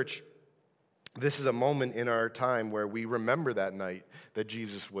 So church, this is a moment in our time where we remember that night that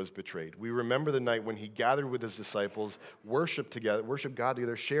Jesus was betrayed. We remember the night when he gathered with his disciples, worshiped God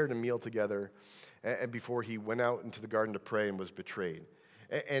together, shared a meal together, and before he went out into the garden to pray and was betrayed.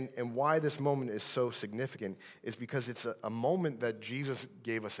 And why this moment is so significant is because it's a moment that Jesus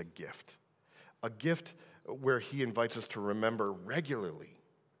gave us a gift where he invites us to remember regularly,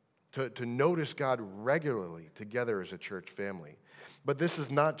 to notice God regularly together as a church family. But this is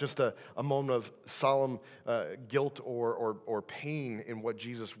not just a moment of solemn guilt or pain in what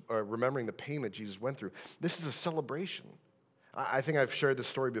Jesus, remembering the pain that Jesus went through. This is a celebration. I think I've shared this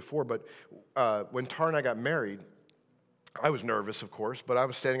story before, but when Tara and I got married, I was nervous, of course, but I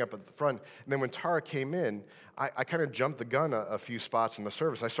was standing up at the front. And then when Tara came in, I kind of jumped the gun a few spots in the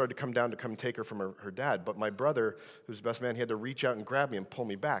service. I started to come down to come take her from her dad. But my brother, who's the best man, he had to reach out and grab me and pull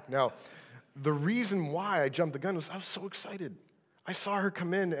me back. Now, the reason why I jumped the gun was I was so excited. I saw her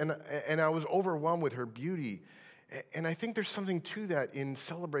come in, and I was overwhelmed with her beauty. And I think there's something to that in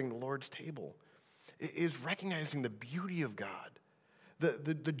celebrating the Lord's table, is recognizing the beauty of God,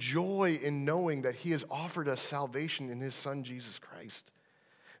 the joy in knowing that he has offered us salvation in his Son, Jesus Christ.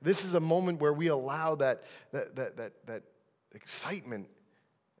 This is a moment where we allow that excitement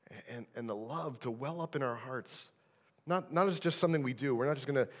and the love to well up in our hearts. Not as just something we do. We're not just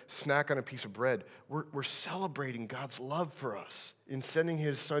going to snack on a piece of bread. We're celebrating God's love for us in sending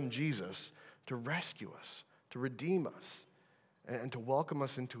his Son Jesus to rescue us, to redeem us, and to welcome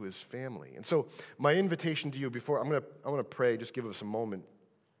us into his family. And so my invitation to you, before I'm going to pray, just give us a moment.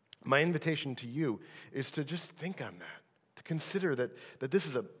 My invitation to you is to just think on that, to consider that this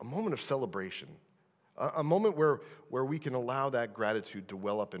is a moment of celebration, a moment where we can allow that gratitude to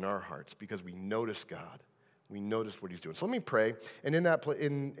well up in our hearts because we notice God. We notice what he's doing. So let me pray, and in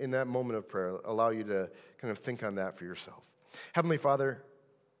that moment of prayer, allow you to kind of think on that for yourself. Heavenly Father,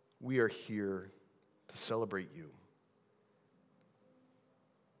 we are here to celebrate you.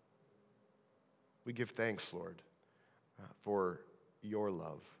 We give thanks, Lord, for your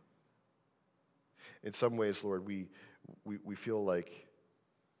love. In some ways, Lord, we feel like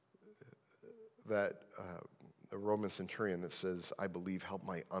that a Roman centurion that says, "I believe, help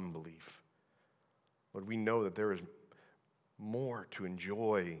my unbelief." Lord, we know that there is more to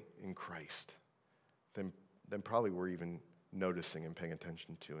enjoy in Christ than probably we're even noticing and paying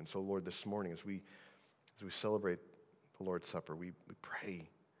attention to. And so, Lord, this morning as we celebrate the Lord's Supper, we pray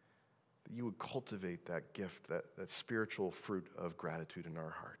that you would cultivate that gift, that spiritual fruit of gratitude in our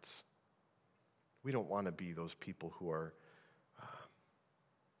hearts. We don't want to be those people who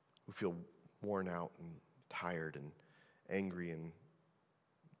feel worn out and tired and angry and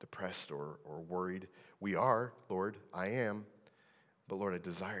depressed or worried. We are, Lord, I am, but Lord, I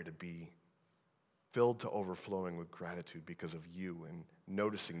desire to be filled to overflowing with gratitude because of you and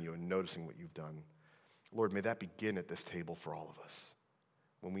noticing you and noticing what you've done. Lord, may that begin at this table for all of us.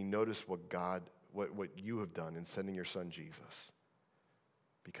 When we notice what you have done in sending your Son Jesus,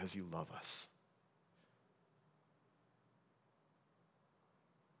 because you love us.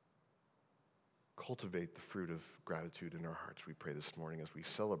 cultivate the fruit of gratitude in our hearts, we pray this morning as we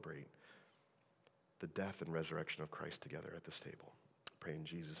celebrate the death and resurrection of Christ together at this table. I pray in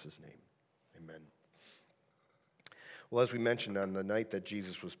Jesus' name. Amen. Well, as we mentioned, on the night that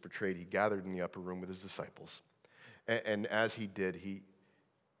Jesus was betrayed, he gathered in the upper room with his disciples. And as he did, he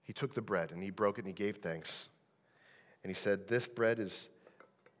took the bread and he broke it and he gave thanks. And he said, "This bread is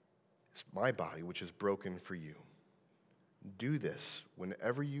my body, which is broken for you. Do this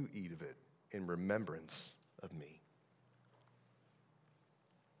whenever you eat of it in remembrance of me."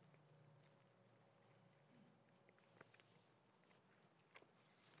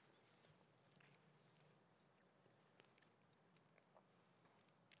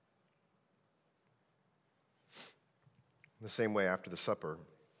 In the same way, after the supper,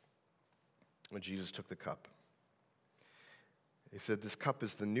 when Jesus took the cup, he said, "This cup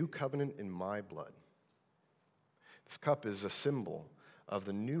is the new covenant in my blood." This cup is a symbol of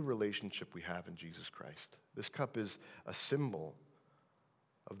the new relationship we have in Jesus Christ. This cup is a symbol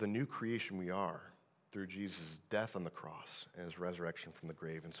of the new creation we are through Jesus' death on the cross and his resurrection from the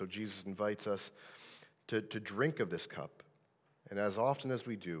grave. And so Jesus invites us to drink of this cup, and as often as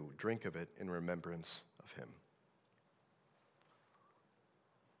we do, drink of it in remembrance of him.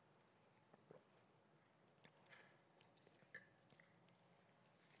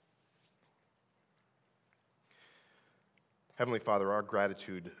 Heavenly Father, our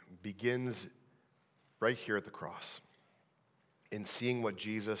gratitude begins right here at the cross, in seeing what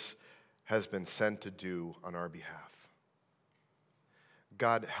Jesus has been sent to do on our behalf.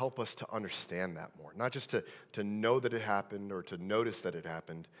 God, help us to understand that more, not just to know that it happened or to notice that it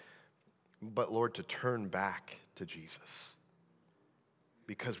happened, but Lord, to turn back to Jesus.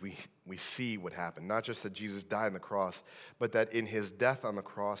 Because we see what happened, not just that Jesus died on the cross, but that in his death on the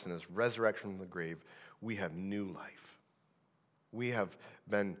cross and his resurrection from the grave, we have new life. We have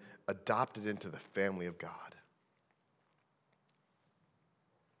been adopted into the family of God.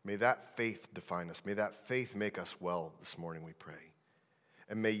 May that faith define us. May that faith make us well this morning, we pray.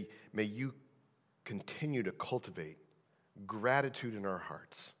 And may you continue to cultivate gratitude in our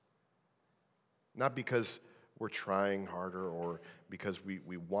hearts. Not because we're trying harder or because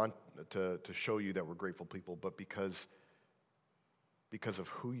we want to show you that we're grateful people, but because of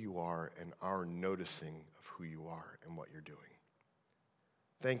who you are and our noticing of who you are and what you're doing.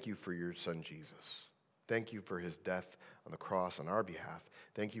 Thank you for your son, Jesus. Thank you for his death on the cross on our behalf.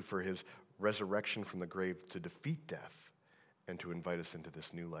 Thank you for his resurrection from the grave to defeat death and to invite us into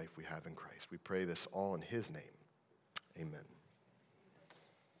this new life we have in Christ. We pray this all in his name. Amen.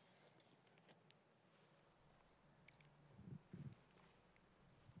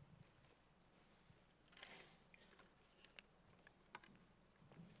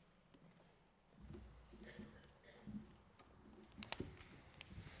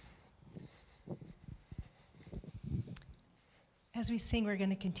 As we sing, we're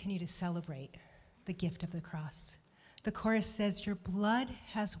going to continue to celebrate the gift of the cross. The chorus says, "Your blood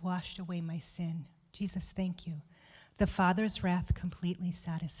has washed away my sin." Jesus, thank you. The Father's wrath completely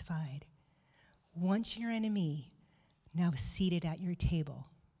satisfied. Once your enemy, now seated at your table.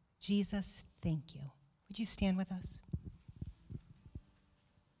 Jesus, thank you. Would you stand with us?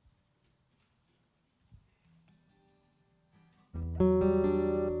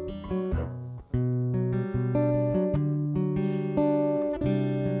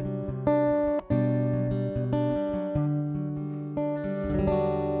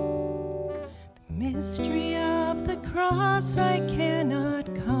 Mystery of the cross I cannot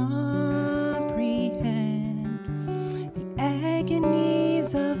comprehend, the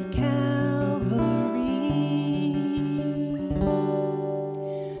agonies of Calvary.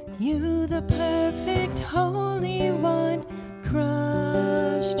 You, the perfect Holy One,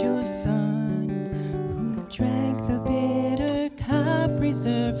 crushed your Son, who drank the bitter cup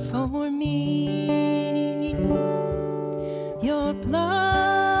reserved for me. Your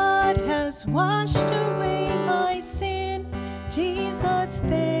blood has washed away my sin. Jesus,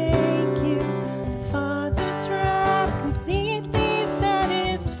 thank you. The Father's wrath completely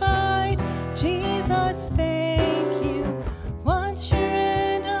satisfied. Jesus, thank you. Once your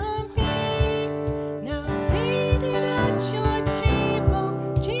enemy, now seated at your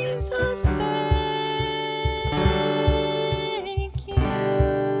table. Jesus, thank you.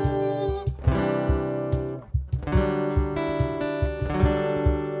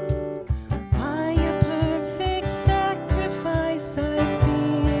 By your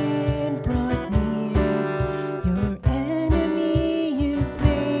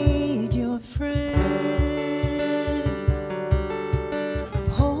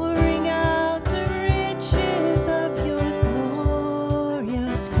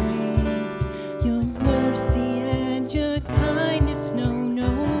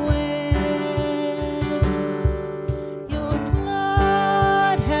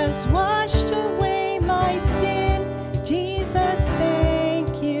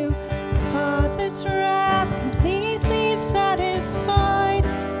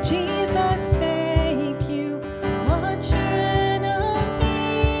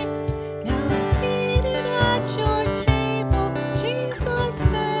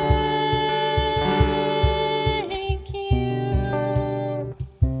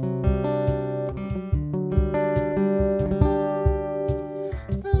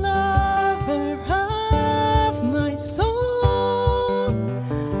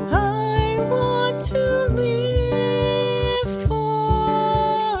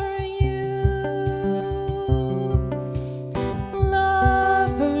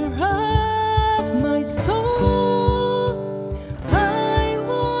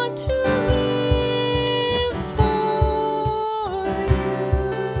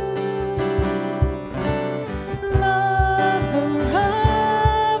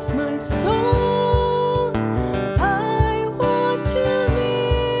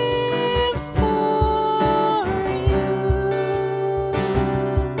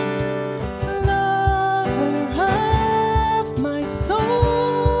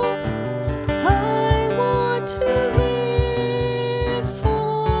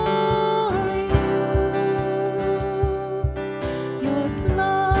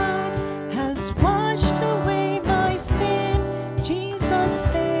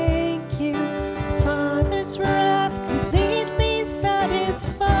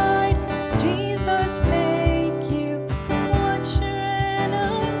satisfied. Jesus, thank you. Once your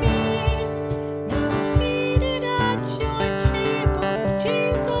enemy, now seated at your table.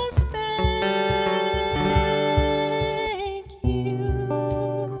 Jesus, thank you.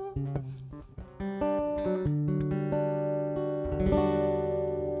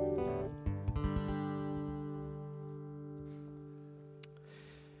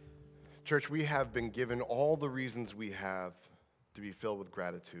 Church, we have been given all the reasons we have to be filled with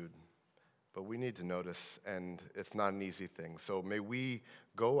gratitude, but we need to notice, and it's not an easy thing. So may we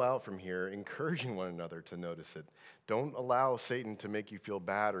go out from here encouraging one another to notice it. Don't allow Satan to make you feel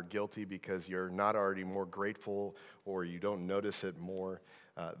bad or guilty because you're not already more grateful or you don't notice it more.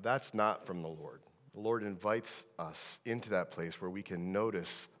 That's not from the Lord. The Lord invites us into that place where we can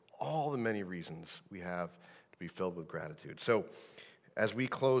notice all the many reasons we have to be filled with gratitude. So, as we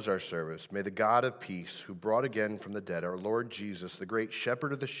close our service, may the God of peace, who brought again from the dead our Lord Jesus, the great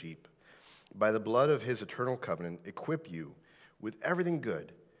shepherd of the sheep, by the blood of his eternal covenant, equip you with everything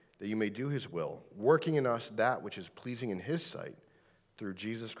good, that you may do his will, working in us that which is pleasing in his sight, through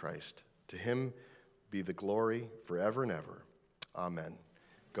Jesus Christ. To him be the glory forever and ever. Amen.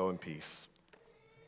 Go in peace.